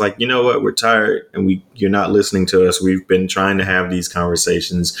they're just like, you know what, we're tired and you're not listening to us. We've been trying to have these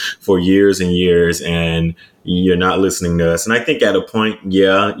conversations for years and years, and you're not listening to us. And I think at a point,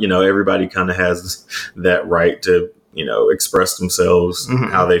 everybody kind of has that right to, express themselves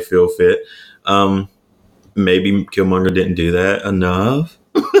how they feel fit. Maybe Killmonger didn't do that enough.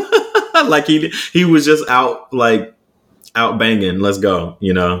 Like he was just out banging. Let's go,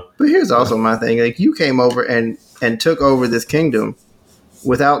 But here's also my thing: like, you came over and took over this kingdom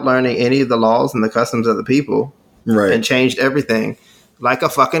without learning any of the laws and the customs of the people, right? and changed everything like a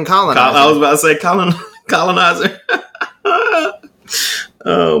fucking colonizer. I was about to say colonizer.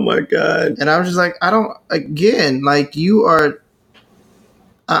 Oh my God. And I was just like, you are.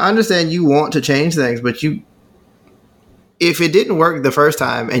 I understand you want to change things, but if it didn't work the first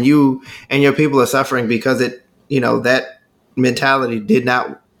time and you and your people are suffering because that mentality did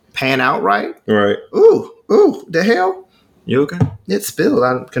not pan out right. Right. Ooh, the hell? You okay? It spilled.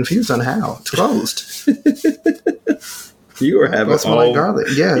 I'm confused on how. It's closed. You were having Smell like garlic.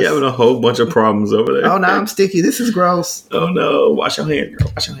 Yes. You having a whole bunch of problems over there. Oh, now I'm sticky. This is gross. Oh no! Wash your hands,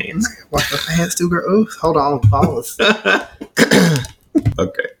 girl. Wash your hands. Wash my hands too, girl. Ooh, hold on. Pause.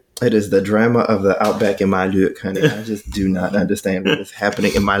 Okay. It is the drama of the Outback in my Luke, honey. I just do not understand what is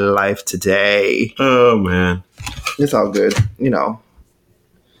happening in my life today. Oh man. It's all good,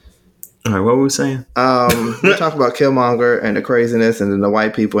 All right, what were we saying? We talk about Killmonger and the craziness, and then the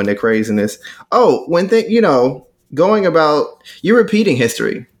white people and their craziness. Oh, going about, you're repeating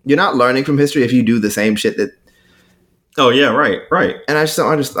history. You're not learning from history if you do the same shit that. Oh yeah, right. And I just don't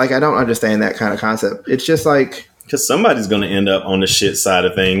understand. Like, I don't understand that kind of concept. It's just like, because somebody's going to end up on the shit side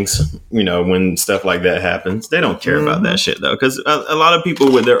of things. When stuff like that happens, they don't care about that shit though. Because a lot of people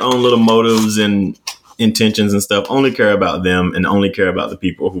with their own little motives and intentions and stuff only care about them and only care about the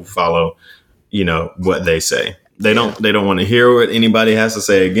people who follow, what they say. They don't want to hear what anybody has to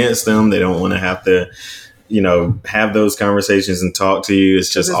say against them. They don't want to have to, have those conversations and talk to you. It's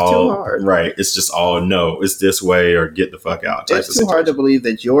just all too hard. Right. It's just all no, it's this way or get the fuck out. It's too hard to believe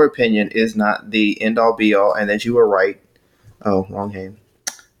that your opinion is not the end all be all and that you are right. Oh, wrong hand.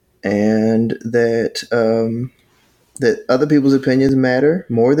 And that that other people's opinions matter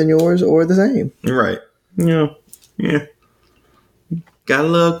more than yours or the same. Right. Yeah. Gotta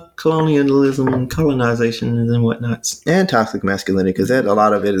love colonialism and colonization and whatnot. And toxic masculinity, because a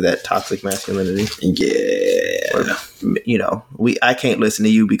lot of it is that toxic masculinity. Yeah. Or, I can't listen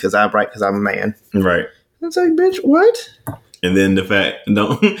to you because I'm right because I'm a man. Right. It's like, bitch, what? And then the fact,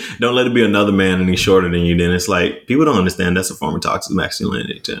 don't let it be another man and he's shorter than you. Then it's like, people don't understand that's a form of toxic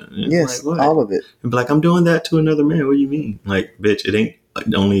masculinity too. Yes, like, all of it. And be like, I'm doing that to another man. What do you mean? Like, bitch, it ain't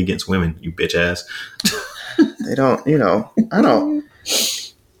only against women, you bitch ass. They don't, I don't.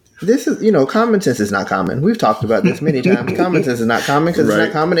 This is, common sense is not common. We've talked about this many times. Common sense is not common because it's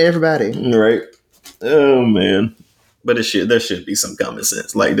not common to everybody. Right. Oh, man. But there should be some common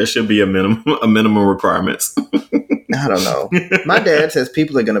sense. Like, there should be a minimum requirements. I don't know. My dad says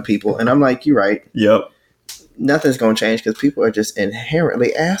people are going to people. And I'm like, you're right. Yep. Nothing's going to change because people are just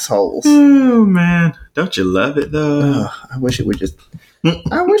inherently assholes. Oh, man. Don't you love it, though? I wish it would just...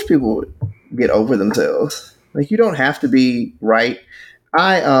 I wish people would get over themselves. Like, you don't have to be right.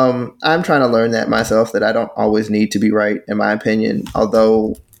 I'm trying to learn that myself, that I don't always need to be right, in my opinion,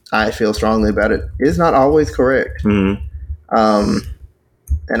 although I feel strongly about it. It's not always correct. Mm-hmm.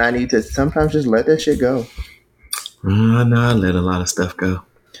 And I need to sometimes just let that shit go. No, I let a lot of stuff go.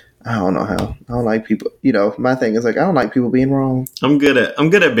 I don't know how. I don't like people. My thing is like, I don't like people being wrong. I'm good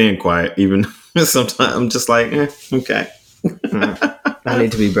at being quiet, even sometimes I'm just like, okay. I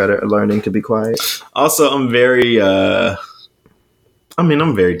need to be better at learning to be quiet. Also, I'm very, I'm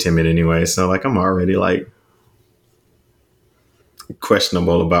very timid anyway. So like, I'm already like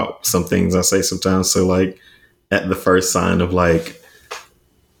questionable about some things I say sometimes. So like at the first sign of like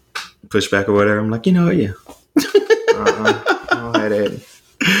pushback or whatever, I'm like, yeah. I don't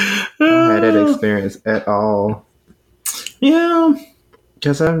have that experience at all. Yeah.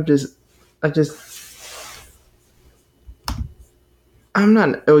 Because I'm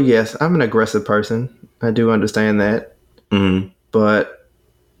not, oh yes, I'm an aggressive person. I do understand that. Mm-hmm. But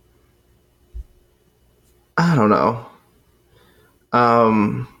I don't know.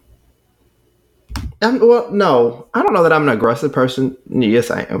 No, I don't know that I'm an aggressive person.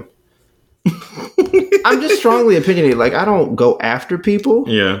 Yes, I am. I'm just strongly opinionated. Like, I don't go after people.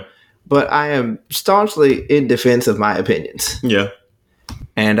 Yeah. But I am staunchly in defense of my opinions. Yeah.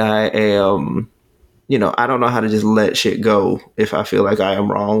 And I am, I don't know how to just let shit go if I feel like I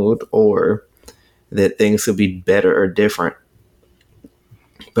am wrong or that things could be better or different.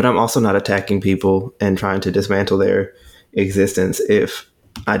 But I'm also not attacking people and trying to dismantle their existence if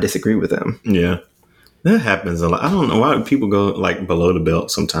I disagree with them. Yeah. That happens a lot. I don't know why people go like below the belt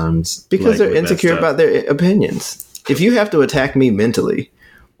sometimes. Because they're insecure about their opinions. If you have to attack me mentally,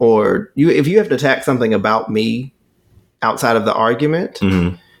 or if you have to attack something about me outside of the argument,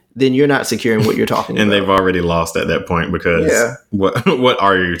 then you're not secure in what you're talking about. And they've already lost at that point because what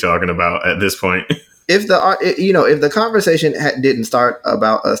are you talking about at this point? If the conversation didn't start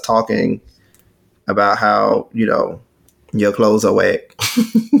about us talking about how, your clothes are whack,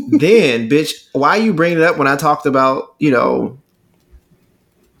 then, bitch, why you bring it up when I talked about,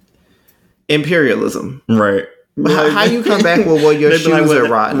 imperialism? Right. How you come back with, well, your shoes are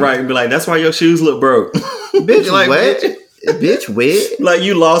rotten? Right. Be like, that's why your shoes look broke. Bitch, like, what? Bitch, wet? Like,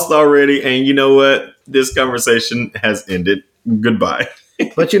 you lost already, and you know what? this conversation has ended. Goodbye.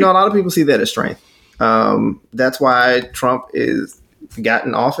 But a lot of people see that as strength. That's why Trump is got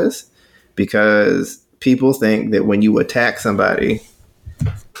in office, because people think that when you attack somebody,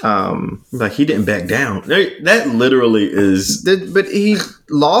 Like he didn't back down. That literally is. but he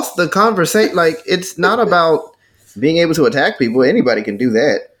lost the conversation. Like, it's not about being able to attack people. Anybody can do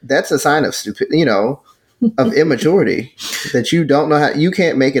that. That's a sign of stupidity, of immaturity, that you don't know how. You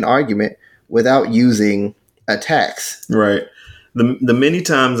can't make an argument without using attacks. Right. The many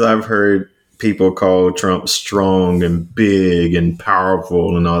times I've heard people call Trump strong and big and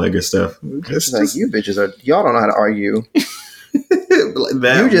powerful and all that good stuff. It's like, you bitches y'all don't know how to argue.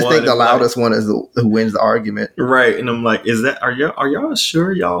 That You just think the one, loudest one is who wins the argument. right? And I'm like, are y'all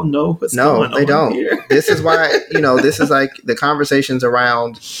sure y'all know what's No, going on? they don't. Here? This is why, this is like the conversations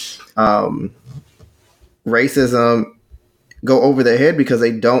around racism go over their head because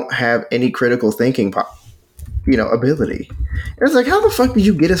they don't have any critical thinking, ability. It's like, how the fuck did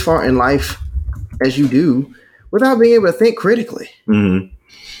you get as far in life as you do without being able to think critically?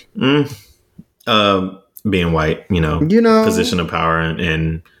 Mm-hmm. Being white, position of power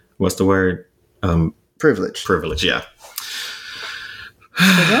and what's the word? Privilege. Privilege. Yeah.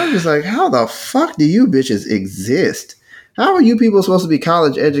 I'm just like, how the fuck do you bitches exist? How are you people supposed to be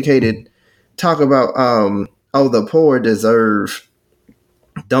college educated? Talk about, the poor don't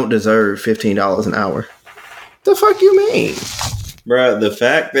deserve $15 an hour. The fuck you mean? Bruh, the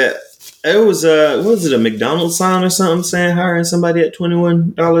fact that it was what was it, a McDonald's sign or something saying hiring somebody at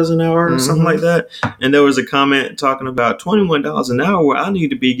 $21 an hour or something like that, and there was a comment talking about $21 an hour where I need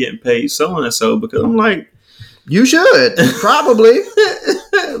to be getting paid so and so, because I'm like, you should probably.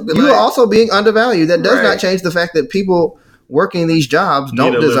 You are also being undervalued. That does not change the fact that people working these jobs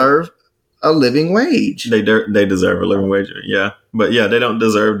don't deserve a living wage. They deserve a living wage, yeah, but yeah, they don't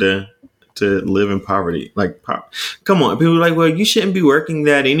deserve to live in poverty. Like, come on, people are like, well, you shouldn't be working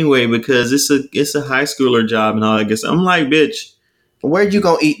that anyway because it's a high schooler job and all that good stuff. I'm like, bitch, where'd you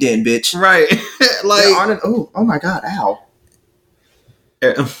go eat then, bitch? Right? Like, oh my god, ow!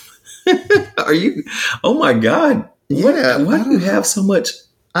 Are you? Oh my god! Yeah, why do you have so much?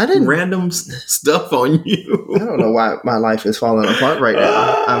 Random stuff on you. I don't know why my life is falling apart right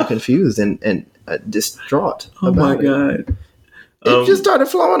now. I'm confused and distraught. Oh my god! It just started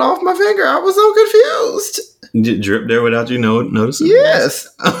flowing off my finger. I was so confused. Did it drip there without you noticing? Yes.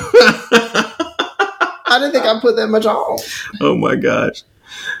 I didn't think I put that much on. Oh my gosh.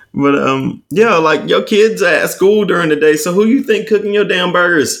 But yeah, like your kids are at school during the day. So who you think cooking your damn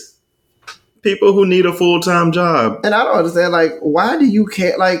burgers? People who need a full-time job. And I don't understand, like, why do you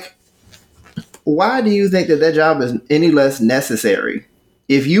care? Like, why do you think that job is any less necessary?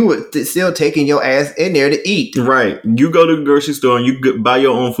 If you were still taking your ass in there to eat. Right. You go to the grocery store and you buy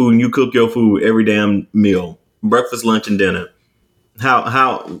your own food and you cook your food every damn meal. Breakfast, lunch, and dinner.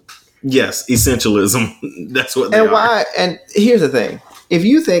 How yes, essentialism. That's what they are. Why? And here's the thing. If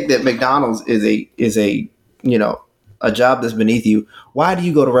you think that McDonald's is a a job that's beneath you, why do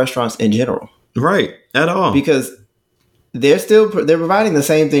you go to restaurants in general? Right. At all. Because they're providing the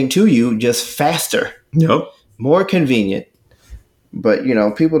same thing to you, just faster. Yep. More convenient. But,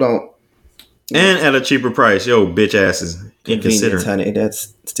 people don't. And at a cheaper price. Yo, bitch asses. Convenience, honey.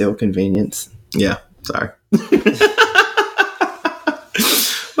 That's still convenience. Yeah. Sorry.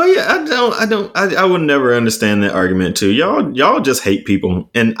 But yeah, I would never understand that argument too. Y'all just hate people.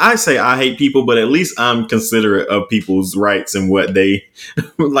 And I say I hate people, but at least I'm considerate of people's rights and what they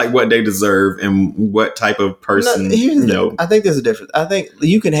like, what they deserve and what type of person. I think there's a difference. I think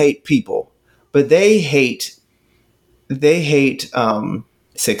you can hate people, but they hate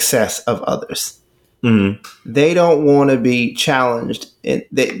success of others. Mm-hmm. They don't want to be challenged, and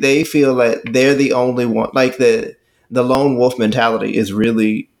they feel that they're the only one. Like the lone wolf mentality is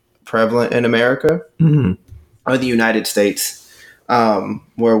really prevalent in America or the United States,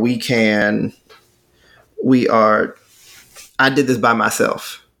 where I did this by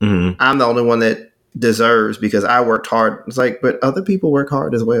myself. Mm-hmm. I'm the only one that deserves because I worked hard. It's like, but other people work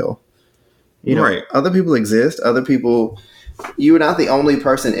hard as well. Right. Other people exist. Other people, you're not the only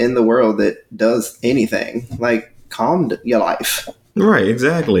person in the world that does anything. Like, calm your life. Right,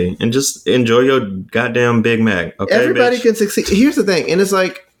 exactly. And just enjoy your goddamn Big Mac. Okay, everybody bitch? can succeed. Here's the thing. And it's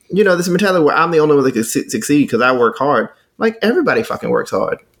like, this mentality where I'm the only one that can succeed because I work hard. Like, everybody fucking works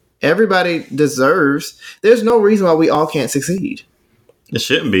hard. Everybody deserves. There's no reason why we all can't succeed. It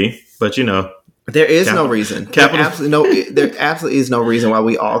shouldn't be, but there is no reason. There absolutely is no reason why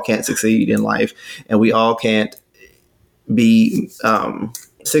we all can't succeed in life and we all can't be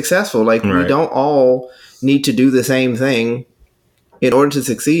successful. Like, we don't all need to do the same thing in order to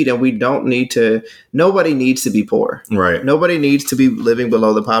succeed, and we don't need to. Nobody needs to be poor. Right. Nobody needs to be living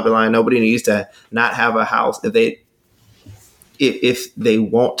below the poverty line. Nobody needs to not have a house if they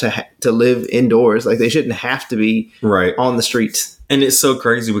want to live indoors. Like, they shouldn't have to be Right. on the streets. And it's so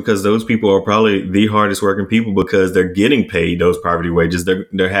crazy because those people are probably the hardest working people because they're getting paid those poverty wages. They're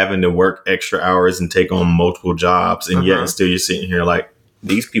having to work extra hours and take on multiple jobs, and yet still you're sitting here like,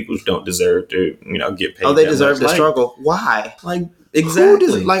 these people don't deserve to, get paid. Oh, they that deserve much. to struggle. Why? Like,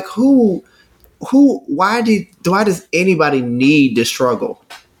 exactly. Why does anybody need to struggle?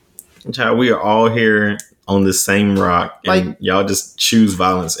 Child, we are all here on the same rock, and Like- y'all just choose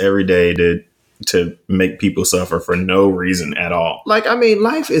violence every day to make people suffer for no reason at all. Like, I mean,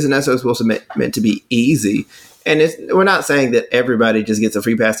 life isn't necessarily supposed to meant to be easy, and we're not saying that everybody just gets a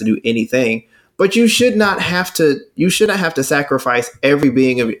free pass to do anything. But you should not have to. You shouldn't have to sacrifice every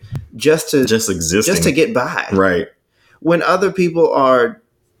being of just Existing. just to get by. Right. When other people are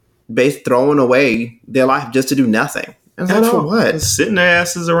throwing away their life just to do nothing. And it's I like, for know. what? Sitting their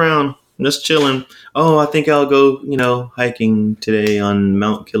asses around, just chilling. Oh, I think I'll go, hiking today on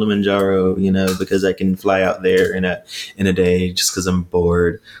Mount Kilimanjaro, because I can fly out there in a day just because I'm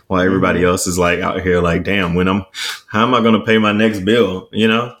bored. While everybody else is like out here, like, damn, how am I going to pay my next bill?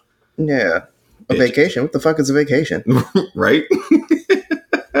 Yeah. A vacation? What the fuck is a vacation? Right?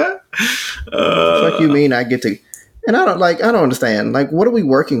 Fuck you mean I get to? And I don't understand. Like, what are we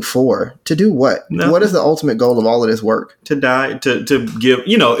working for? To do what? Nothing. What is the ultimate goal of all of this work? To die, to give,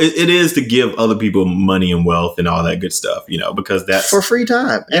 it is to give other people money and wealth and all that good stuff, because that's For free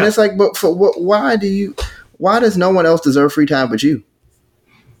time. And Yeah. it's like, but for what? Why does no one else deserve free time but you?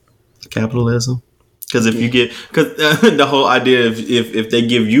 capitalism. Because the whole idea of if they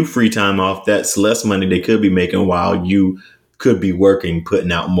give you free time off, that's less money they could be making while you could be working,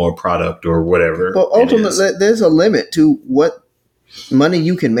 putting out more product or whatever. But it is. ultimately, there's a limit to what money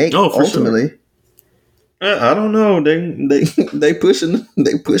you can make. Oh, for sure. ultimately. I don't know. They pushing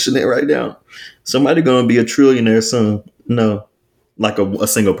it right now. Somebody gonna be a trillionaire soon. No, like a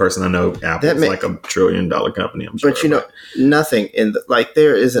single person I know. Apple's like $1 trillion company. I'm sure. But nothing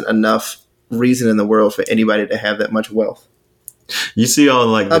there isn't enough reason in the world for anybody to have that much wealth. you see all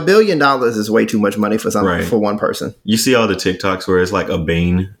like $1 billion is way too much money for Right. for one person. you see all the TikToks where it's like a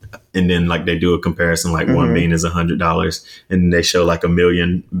bean, and then like they do a comparison, like one bean is $100, and they show like $1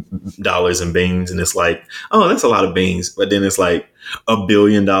 million in beans, and it's like, oh, that's a lot of beans. But then it's like $1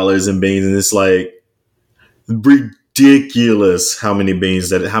 billion in beans, and it's like ridiculous how many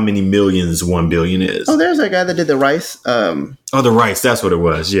millions 1 billion is. Oh, there's that guy that did the rice. Oh, the rice, that's what it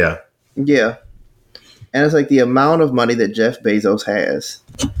was. Yeah. Yeah. And it's like the amount of money that Jeff Bezos has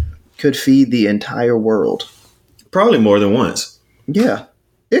could feed the entire world. Probably more than once. Yeah.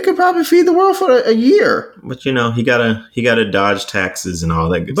 It could probably feed the world for a year. But he gotta dodge taxes and all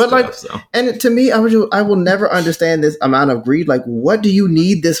that good But stuff. So. and to me, I will never understand this amount of greed. Like, what do you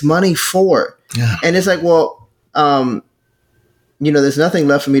need this money for? Yeah. And it's like, well, there's nothing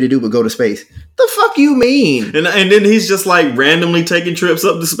left for me to do but go to space. The fuck you mean? And then he's just like randomly taking trips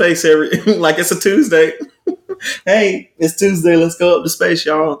up to space like it's a Tuesday. Hey, it's Tuesday. Let's go up to space,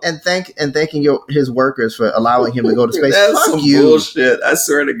 y'all. And thanking his workers for allowing him to go to space. That's Fuck some you. bullshit. I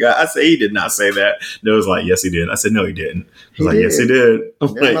swear to God. I say he did not say that. They was like, yes, he did. I said, no, he didn't. He was like, yes, he did.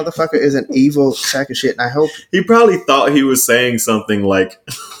 I'm That like, motherfucker is an evil sack of shit, and I hope. he probably thought he was saying something like,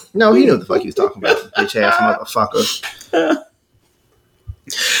 No, he knew what the fuck he was talking about. Bitch ass motherfucker.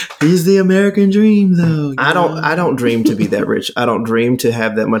 he's the American dream, though. I don't dream to be that rich. I don't dream to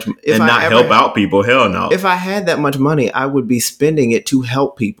have that much. If and I not ever- help out people. Hell no. If I had that much money, I would be spending it to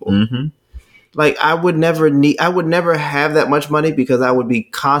help people. Mm-hmm. Like, I would never have that much money because I would be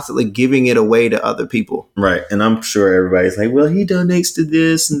constantly giving it away to other people. Right. And I'm sure everybody's like, well, he donates to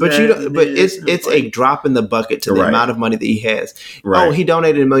this. And But that you don't. and But this. it's a drop in the bucket to the Right. amount of money that he has. Right. Oh, he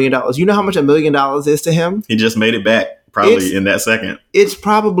donated $1 million. You know how much $1 million is to him? He just made it back probably It's- in that second. It's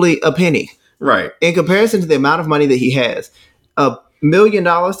probably a penny Right. in comparison to the amount of money that he has. $1 million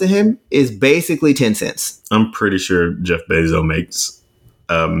to him is basically 10 cents. I'm pretty sure Jeff Bezos makes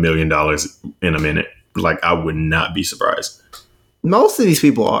 $1 million in a minute. Like, I would not be surprised. Most of these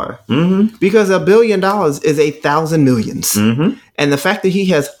people are, Mm-hmm. because $1 billion is 1,000 millions. Mm-hmm. And the fact that he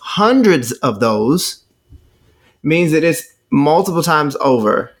has hundreds of those means that it's multiple times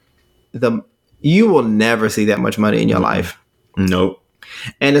over. You will never see that much money in your life. Nope.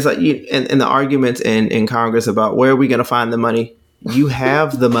 And it's like, and the arguments in Congress about where are we going to find the money? You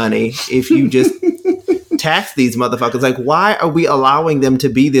have the money if you just tax these motherfuckers. Like, why are we allowing them to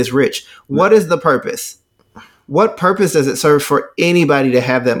be this rich? What is the purpose? What purpose does it serve for anybody to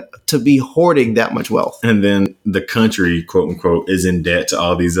have them to be hoarding that much wealth? And then the country, quote unquote, is in debt to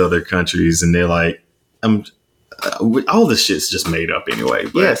all these other countries, and they're like, all this shit's just made up anyway.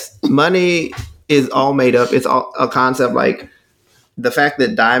 But. Yes, money is all made up. It's all a concept like the fact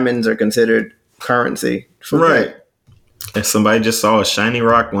that diamonds are considered currency. Right. And somebody just saw a shiny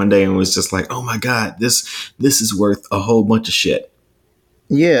rock one day and was just like, "Oh my god, this is worth a whole bunch of shit."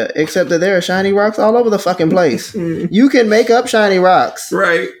 Yeah, except that there are shiny rocks all over the fucking place. You can make up shiny rocks.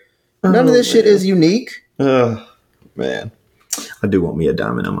 Right. None of this shit is unique. Oh man, I do want me a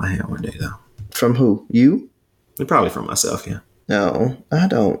diamond on my hand one day though. From who? You? Probably from myself. Yeah. No, I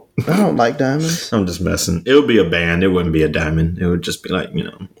don't. I don't like diamonds. I'm just messing. It would be a band. It wouldn't be a diamond. It would just be like, you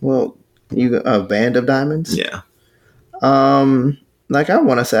know. Well, you a band of diamonds? Yeah. Like I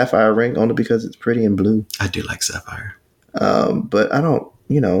want a sapphire ring only because it's pretty and blue. I do like sapphire. But I don't,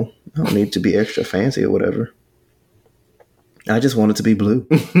 I don't need to be extra fancy or whatever. I just want it to be blue.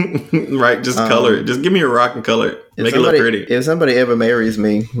 Right, just color it. Just give me a rock and color it. Make it look pretty. If somebody ever marries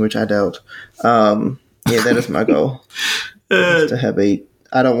me, which I doubt, that is my goal. Is to have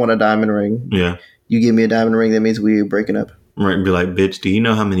I don't want a diamond ring. Yeah. You give me a diamond ring, that means we're breaking up. Right, and be like, bitch, do you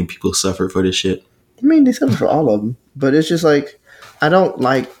know how many people suffer for this shit? I mean, they suffer for all of them. But it's just like, I don't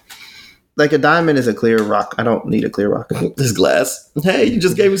like a diamond is a clear rock. I don't need a clear rock. This glass. Hey, you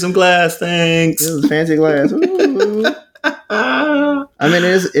just gave me some glass. Thanks. This is fancy glass. Ooh. I mean,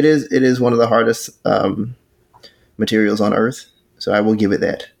 it is one of the hardest materials on Earth. So I will give it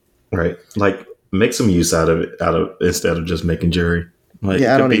that. Right. Like, make some use out of it, instead of just making jewelry. Like,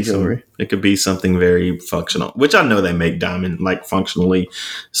 yeah, I don't need jewelry. It could be something very functional, which I know they make diamond, like, functionally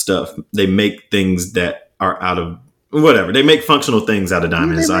stuff. They make things that are out of whatever. They make functional things out of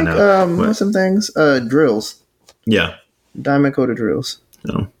diamonds. I know. Some things, drills. Yeah. Diamond coated drills.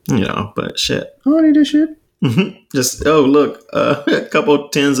 But shit. I don't need this shit. Just, look, a couple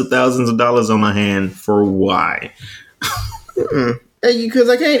tens of thousands of dollars on my hand for why? Because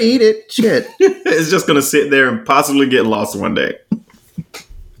I can't eat it. Shit. It's just going to sit there and possibly get lost one day.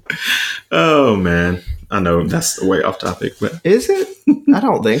 Oh, man. I know that's way off topic, but is it? I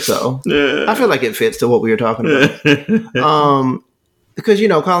don't think so. I feel like it fits to what we were talking about. Because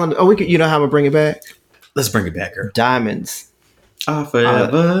Colin. Oh, you know how I'm gonna bring it back? Let's bring it back, girl. Diamonds.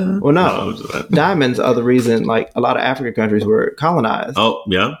 Forever. No. Diamonds are the reason, like, a lot of African countries were colonized. Oh,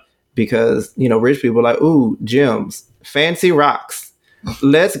 yeah. Because rich people are like, ooh, gems, fancy rocks.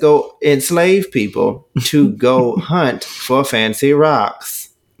 Let's go enslave people to go hunt for fancy rocks.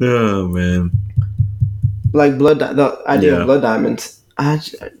 Oh man. Like the idea of blood diamonds, I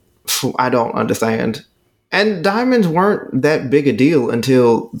don't understand. And diamonds weren't that big a deal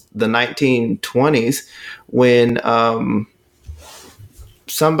until the 1920s when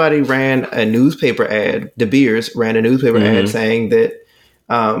somebody ran a newspaper ad. De Beers ran a newspaper ad saying that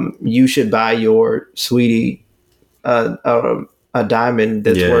you should buy your sweetie a diamond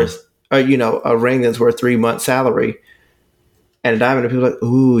that's worth, a ring that's worth 3 months' salary. And a diamond, and people are like,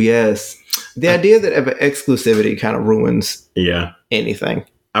 ooh, yes. The idea that exclusivity kind of ruins anything.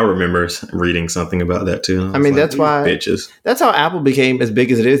 I remember reading something about that too. I mean, that's why bitches. That's how Apple became as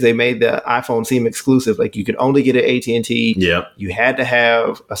big as it is. They made the iPhone seem exclusive. Like, you could only get it at AT&T. Yeah. You had to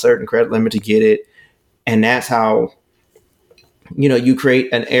have a certain credit limit to get it. And that's how, you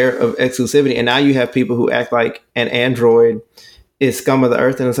create an air of exclusivity. And now you have people who act like an Android is scum of the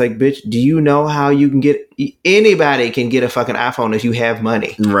earth, and it's like, bitch, do you know how you can anybody can get a fucking iPhone if you have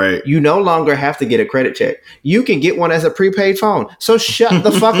money? Right. You no longer have to get a credit check. You can get one as a prepaid phone. So shut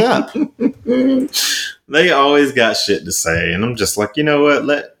the fuck up. They always got shit to say, and I'm just like, you know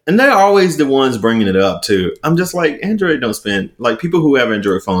what? And they're always the ones bringing it up too. I'm just like, Android don't spend, like, people who have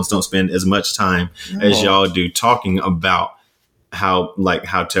Android phones don't spend as much time as y'all do talking about how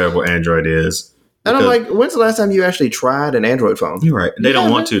terrible Android is. And I'm like, when's the last time you actually tried an Android phone? You're right. They don't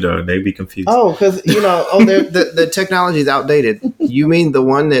want to, though. They'd be confused. Oh, because, the technology is outdated. You mean the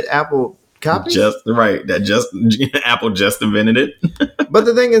one that Apple copied? Apple just invented it. But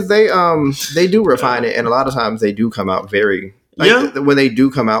the thing is, they do refine it, and a lot of times they do come out very... when they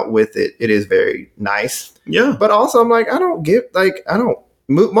do come out with it, it is very nice. Yeah. But also, I'm like,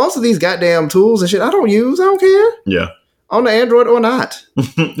 most of these goddamn tools and shit, I don't use. I don't care. Yeah. On the Android or not.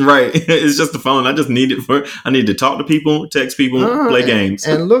 Right. It's just the phone. I just need it I need to talk to people, text people, play games.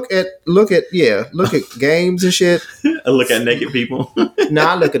 And look at games and shit. I look at naked people. No,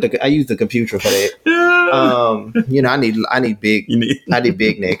 I use the computer for that. I need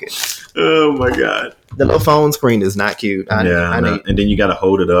big naked. Oh my God. The little phone screen is not cute. And then you got to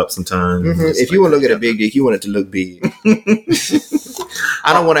hold it up sometimes. Mm-hmm. If you want to look at a big dick, you want it to look big.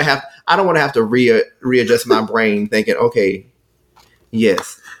 I don't want to have to readjust my brain thinking, okay,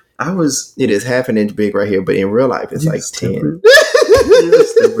 yes, I was. It is half an inch big right here, but in real life, it's like 10.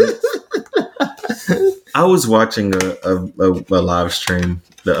 I was watching a live stream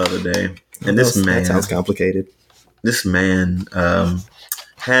the other day, and this man, that sounds complicated. This man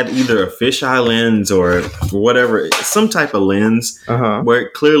had either a fisheye lens or whatever, some type of lens, where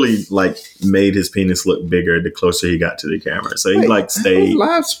it clearly like made his penis look bigger the closer he got to the camera. So he like stayed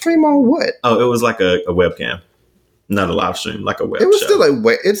live stream on what? Oh, it was like a webcam, not a live stream, like a web. It was show.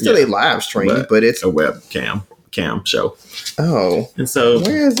 still a live stream, but it's a webcam show. Oh, and so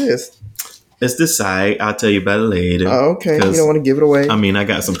where is this? It's this site. I'll tell you about it later. Oh, okay. You don't want to give it away? I mean, I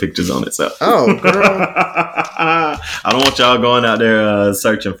got some pictures on it. So. Oh, girl. I don't want y'all going out there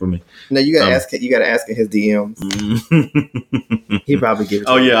searching for me. No, you gotta ask. You gotta ask in his DMs. He probably give it.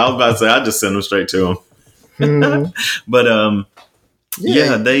 Oh yeah, I was about to say I just send them straight to him. Mm-hmm. But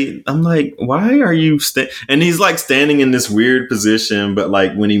I'm like, why are you and he's like standing in this weird position, but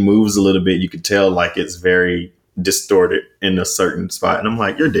like when he moves a little bit, you could tell like it's very distorted in a certain spot, and I'm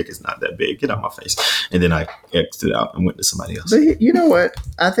like, your dick is not that big, get out my face. And then I exited out and went to somebody else. But you know what,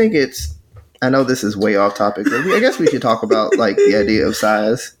 I know this is way off topic, but I guess we should talk about like the idea of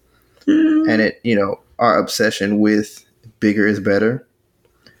size and it, our obsession with bigger is better,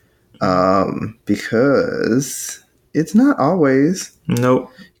 because it's not always. Nope.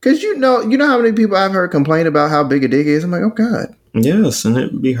 Because you know how many people I've heard complain about how big a dick is. I'm like, oh god. Yes, and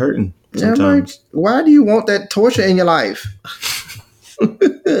it'd be hurting sometimes. Yeah, I'm like, why do you want that torture in your life?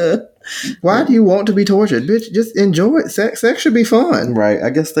 Why do you want to be tortured? Bitch, just enjoy it. Sex should be fun. Right. I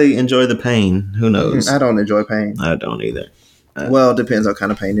guess they enjoy the pain. Who knows? I don't enjoy pain. I don't either. Well, it depends on what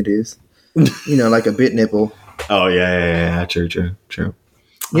kind of pain it is. Like a bit nipple. Oh, yeah. True.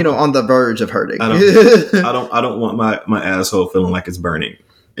 On the verge of hurting. I don't want my asshole feeling like it's burning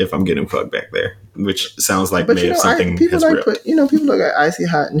if I'm getting fucked back there, which sounds like maybe something people has like ripped. people look at icy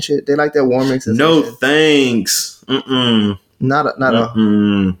hot and shit. They like that warming sensation. No thanks. I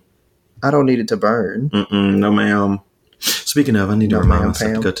don't need it to burn. No ma'am. Speaking of, I need to remind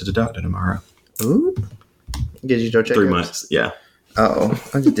myself to go to the doctor tomorrow. Ooh. Get you your checkups? 3 months. Yeah. Oh,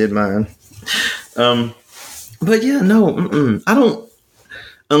 I just did mine. But yeah, no. I don't.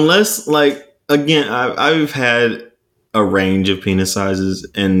 Unless, like, again, I've had a range of penis sizes,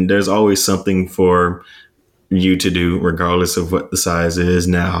 and there's always something for you to do regardless of what the size is.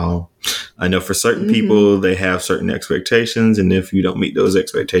 Now, I know for certain people, they have certain expectations, and if you don't meet those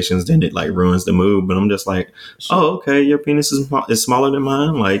expectations, then it like ruins the mood. But I'm just like, oh, okay, your penis is smaller than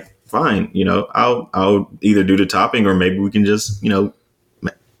mine. Like, fine, I'll either do the topping, or maybe we can just,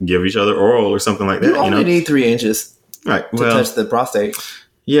 give each other oral or something like that. You only need 3 inches, right, to touch the prostate.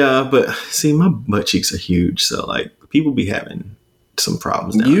 Yeah, but see, my butt cheeks are huge, so like people be having some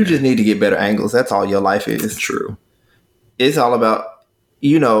problems. You just need to get better angles. That's all your life is. True. It's all about,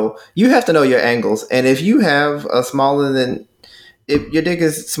 you have to know your angles. And if you have if your dick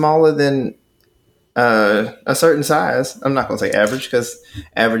is smaller than a certain size, I'm not going to say average because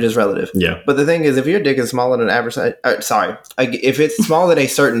average is relative. Yeah. But the thing is, if your dick is smaller than average size, if it's smaller than a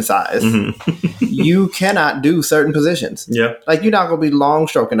certain size, you cannot do certain positions. Yeah. Like you're not going to be long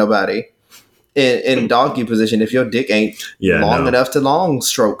stroking nobody in doggy position if your dick ain't long enough to long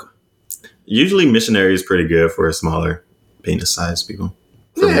stroke. Usually missionary is pretty good for a smaller penis size people.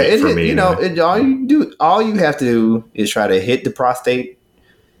 For me, all you have to do is try to hit the prostate.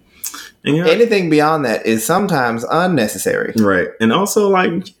 And anything beyond that is sometimes unnecessary. Right. And also,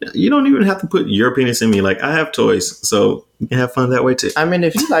 like, you don't even have to put your penis in me. Like, I have toys, so you can have fun that way too. I mean,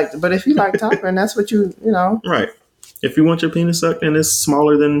 if you like topping, that's what you. Right. If you want your penis sucked and it's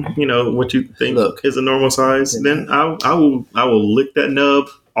smaller than what you think is a normal size, then I will lick that nub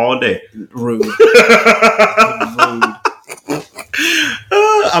all day. Rude.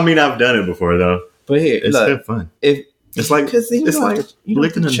 I mean, I've done it before though. But here, it's been fun. It's like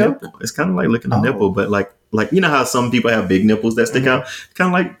licking a nipple. It's kind of like licking a nipple, but like how some people have big nipples that stick out. It's kind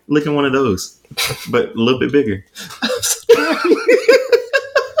of like licking one of those, but a little bit bigger.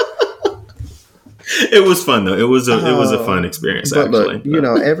 It was fun though. It was a fun experience. But actually,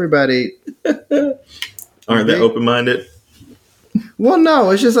 look, everybody aren't they open-minded? Well, no,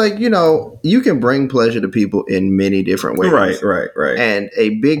 it's just like, you can bring pleasure to people in many different ways. Right. And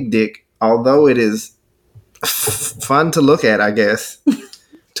a big dick, although it is fun to look at, I guess.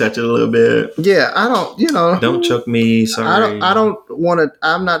 Touch it a little bit. Yeah, I don't, Don't choke me, sorry. I don't want to,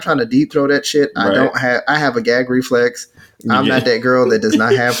 I'm not trying to deep throat that shit. Right. I have a gag reflex. I'm not that girl that does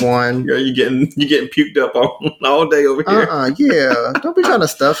not have one. Girl, you getting puked up all day over here. Yeah. Don't be trying to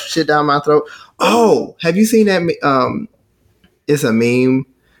stuff shit down my throat. Oh, have you seen that? It's a meme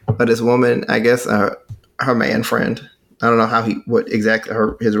of this woman, I guess her man friend. I don't know what exactly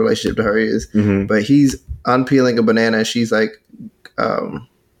his relationship to her is, Mm-hmm. but he's unpeeling a banana and she's like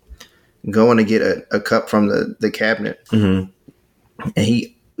going to get a cup from the cabinet, Mm-hmm. and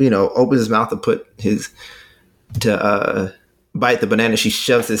he opens his mouth to bite the banana. She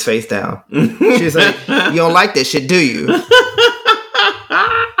shoves his face down. She's like, "You don't like that shit, do you?"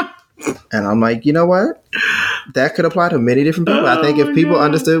 And I'm like, you know what? That could apply to many different people. I think if people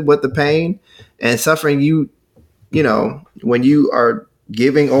understood what the pain and suffering when you are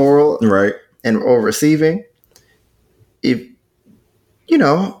giving oral Right. or receiving, if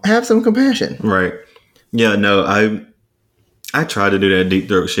have some compassion. Right. Yeah, no, I try to do that deep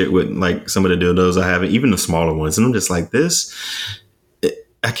throat shit with like some of the dildos I have, even the smaller ones, and I'm just like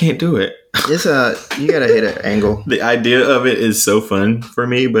I can't do it. It's you gotta hit an angle. The idea of it is so fun for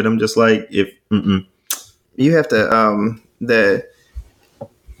me, but I'm just like, You have to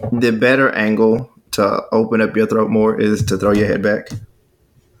the better angle to open up your throat more is to throw your head back.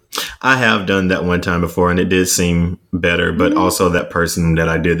 I have done that one time before, and it did seem better, but also that person that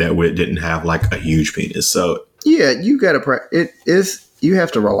I did that with didn't have like a huge penis, so Yeah, you gotta you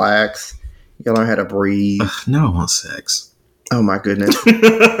have to relax. You gotta learn how to breathe. no, I want sex. Oh my goodness.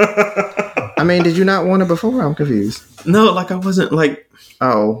 I mean, did you not want it before? I'm confused. No, like I wasn't like.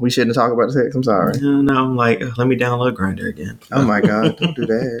 Oh, we shouldn't talk about sex. I'm sorry. No, I'm like, let me download Grindr again. Oh my god, don't do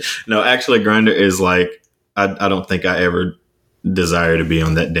that. No, actually, Grindr is like, I don't think I ever desire to be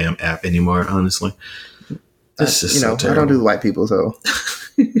on that damn app anymore. Honestly, this is so I terrible. don't do white people, so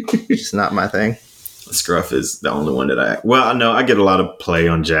it's just not my thing. Scruff is the only one that I know I get a lot of play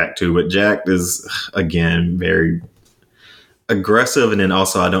on Jack too, but Jack is again very aggressive, and then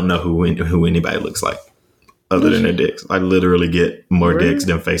also I don't know who anybody looks like other than their dicks. I literally get more dicks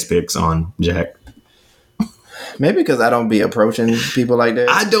than face pics on Jack. Maybe because I don't be approaching people like that.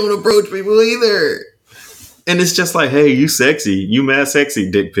 I don't approach people either, and it's just like, hey, you sexy, you mad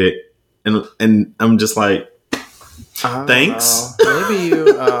sexy, dick pic, and I'm just like, thanks. Maybe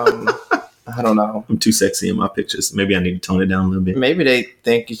you. I don't know. I'm too sexy in my pictures. Maybe I need to tone it down a little bit. Maybe they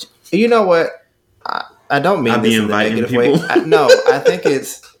think you know what. I don't mean I be this in a inviting negative people. way. I think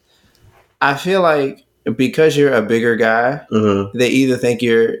it's. I feel like because you're a bigger guy, they either think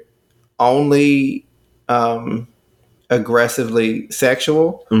you're only aggressively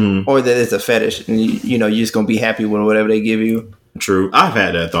sexual, or that it's a fetish, and you're just gonna be happy with whatever they give you. True. I've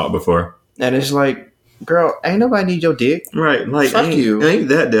had that thought before. And it's like, girl, ain't nobody need your dick. Right. Like, Fuck you. I ain't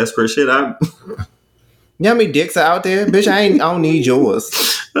that desperate. Shit. You know how many dicks are out there? Bitch, I don't need yours.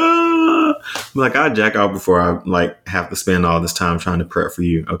 Like, I jack out before I like have to spend all this time trying to prep for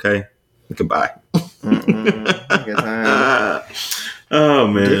you. Okay. Goodbye. Oh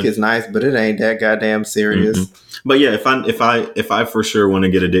man. Dick is nice, but it ain't that goddamn serious. But yeah, if I for sure want to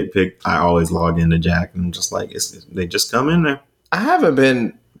get a dick pic, I always log into Jack and just like they just come in there. I haven't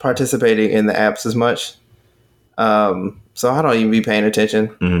been participating in the apps as much, so I don't even be paying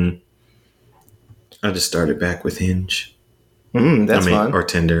attention. I just started back with Hinge. That's fun. Or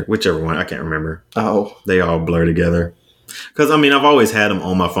Tinder, whichever one. I can't remember. Oh, They all blur together. Because I've always had them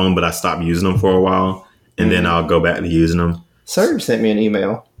on my phone, but I stopped using them for a while, and then I'll go back to using them. Surge sent me an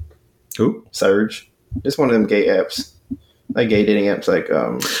email. Who? Surge, it's one of them gay apps, like gay dating apps. Like,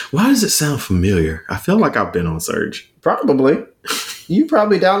 Why does it sound familiar? I feel like I've been on Surge. probably you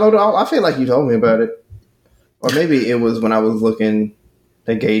probably downloaded all. I feel like you told me about it, or maybe it was when I was looking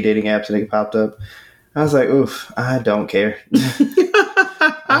at gay dating apps and it popped up. I was like, oof, I don't care.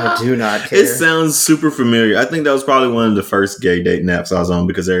 I do not care. It sounds super familiar. I think that was probably one of the first gay dating apps I was on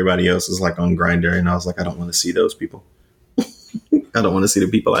because everybody else was like on Grindr, and I was like, I don't want to see those people. I don't want to see the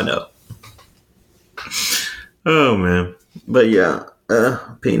people I know. Oh man, but yeah,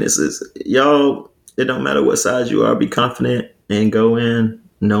 penises, y'all. It don't matter what size you are. Be confident and go in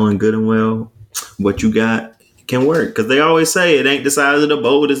knowing good and well what you got can work, because they always say it ain't the size of the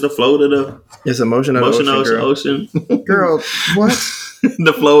boat, it's the float of the It's a motion of the ocean, girl. Girl, what?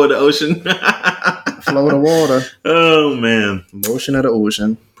 The flow of the ocean. Flow of the water. Oh man, Motion of the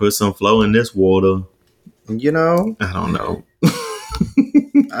ocean. put some flow in this water. You know, I don't know.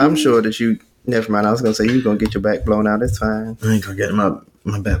 I'm sure that you. Never mind. I was gonna say you're gonna get your back blown out. It's fine. I ain't gonna get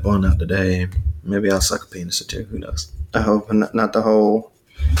my back blown out today. Maybe I'll suck a penis or two. Who knows? I hope not the whole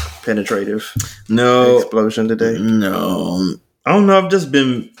penetrative No, explosion today. no. I don't know. I've just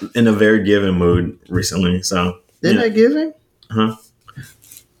been in a very giving mood recently. So Isn't yeah. that giving? Huh?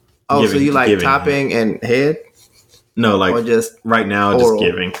 Oh, so Giving- you like giving. topping and head, No, like or just right now, oral? just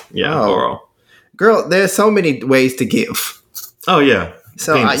giving. Yeah, Oh. oral. girl? There's so many ways to give. Oh yeah.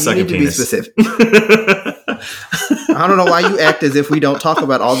 So you need to be specific. I don't know why you act as if we don't talk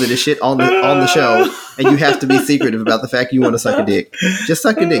about all of this shit on the show, and you have to be secretive about the fact you want to suck a dick. Just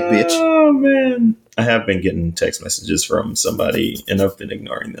suck a dick, bitch. Oh man, I have been getting text messages from somebody, and I've been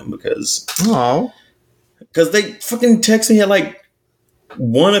ignoring them because they fucking text me at like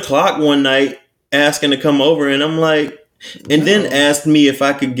 1:00 one night asking to come over, and I'm like. And then asked me if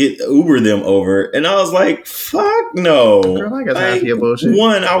I could Uber them over. And I was like, fuck no. Girl, I got time for your bullshit.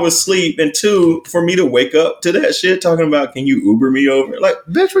 One, I was asleep. And two, for me to wake up to that shit talking about, can you Uber me over? Like,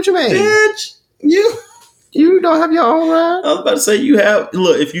 bitch, what you mean? Bitch, you don't have your own ride? I was about to say,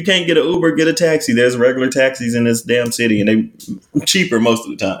 look, if you can't get an Uber, get a taxi. There's regular taxis in this damn city. And they cheaper most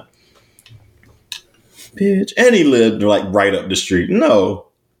of the time. Bitch. And he lived like right up the street. No.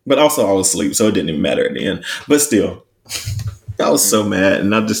 But also I was asleep, so it didn't even matter at the end. But still. I was so mad,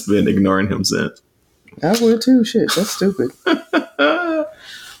 and I've just been ignoring him since. I would too. Shit, that's stupid.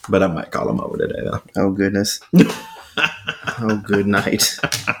 But I might call him over today, though. Oh, goodness. Oh, good night.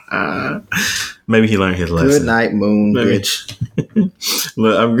 Maybe he learned his lesson. Good night, moon, bitch.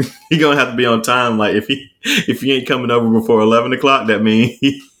 Look, he gonna have to be on time. Like if he ain't coming over before 11 o'clock, that means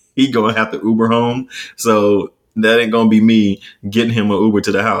he gonna have to Uber home. So that ain't gonna be me getting him an Uber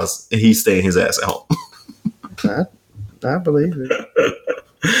to the house, and he's staying his ass at home. I believe it.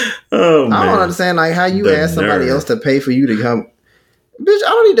 Oh, man. I don't understand like how you ask somebody else to pay for you to come. Bitch, I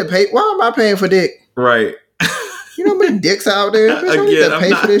don't need to pay. Why am I paying for dick? Right. You know how many dicks out there? Bitch, I don't need to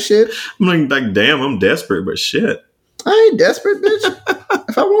pay for this shit. I'm like, damn, I'm desperate, but shit. I ain't desperate, bitch.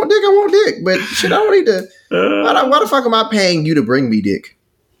 If I want dick, I want dick. But shit, I don't need to. Why the fuck am I paying you to bring me dick?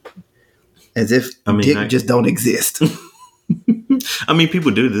 As if dick just don't exist. I mean, people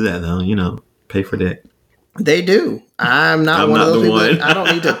do that, though. You know, pay for dick. They do. I'm not one of those people. I don't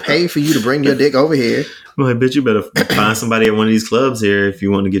need to pay for you to bring your dick over here. Well, I bet you better find somebody at one of these clubs here if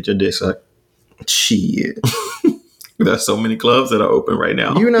you want to get your dick sucked. Shit. There's so many clubs that are open right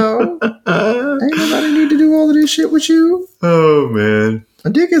now. You know, ain't nobody need to do all of this shit with you. Oh, man. A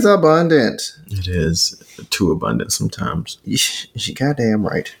dick is abundant. It is too abundant sometimes. She goddamn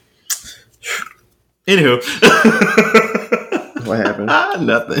right. Anywho. What happened?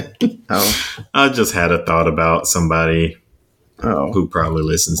 Nothing. Oh. I just had a thought about somebody who probably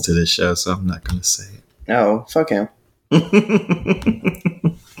listens to this show, so I'm not going to say it. Oh, fuck him.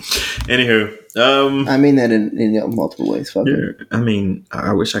 Anywho. I mean that in multiple ways. Fuck him. I mean,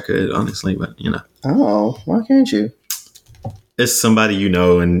 I wish I could, honestly, but, you know. Oh, why can't you? It's somebody you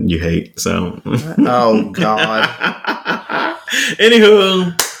know and you hate, so. Oh, God.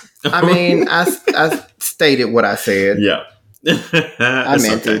 Anywho. I mean, I stated what I said. Yeah. I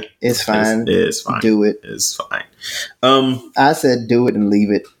meant it. It's fine. It's fine. Do it. It's fine. I said do it and leave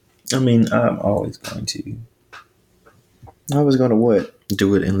it. I mean, I'm always going to. I was going to what?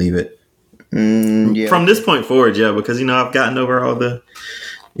 Do it and leave it. Yeah. From this point forward, yeah, because, you know, I've gotten over all the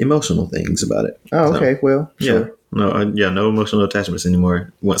emotional things about it. Oh, okay. Well, sure. Yeah. No emotional attachments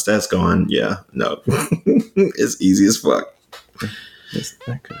anymore. Once that's gone, no. It's easy as fuck.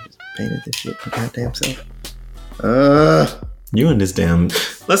 I could have painted this shit my goddamn self. You and this damn.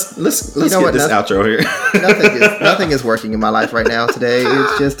 Let's get this outro here. nothing is working in my life right now. Today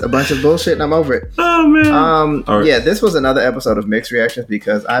it's just a bunch of bullshit, and I'm over it. Oh man. Right. Yeah, this was another episode of Mixed Reactions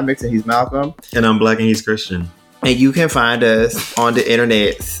because I'm Mixed and he's Malcolm, and I'm Black and he's Christian, and you can find us on the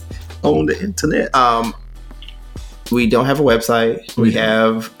internet. We don't have a website. We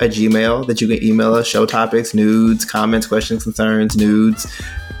have a Gmail that you can email us, show topics, nudes, comments, questions, concerns, nudes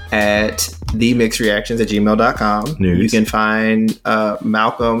at themixedreactions@gmail.com. You can find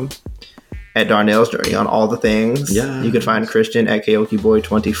Malcolm at Darnell's Journey on all the things. Yeah. You can find Christian at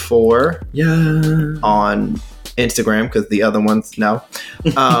KaokiBoy24. Yeah. On Instagram, because the other ones, no.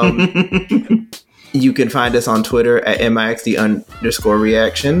 You can find us on Twitter at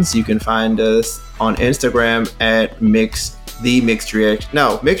MIXD_reactions. You can find us on Instagram at Mixed Reactions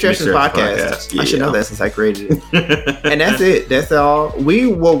Podcast. I should know that since I created it. And that's it. That's all. We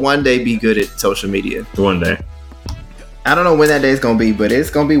will one day be good at social media. One day. I don't know when that day is going to be, but it's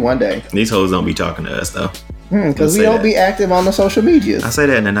going to be one day. These hoes don't be talking to us, though. Because we don't be active on the social medias. I say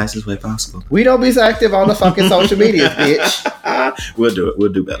that in the nicest way possible. We don't be active on the fucking social medias, bitch. We'll do it.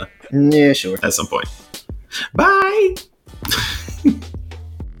 We'll do better. Yeah, sure. At some point. Bye.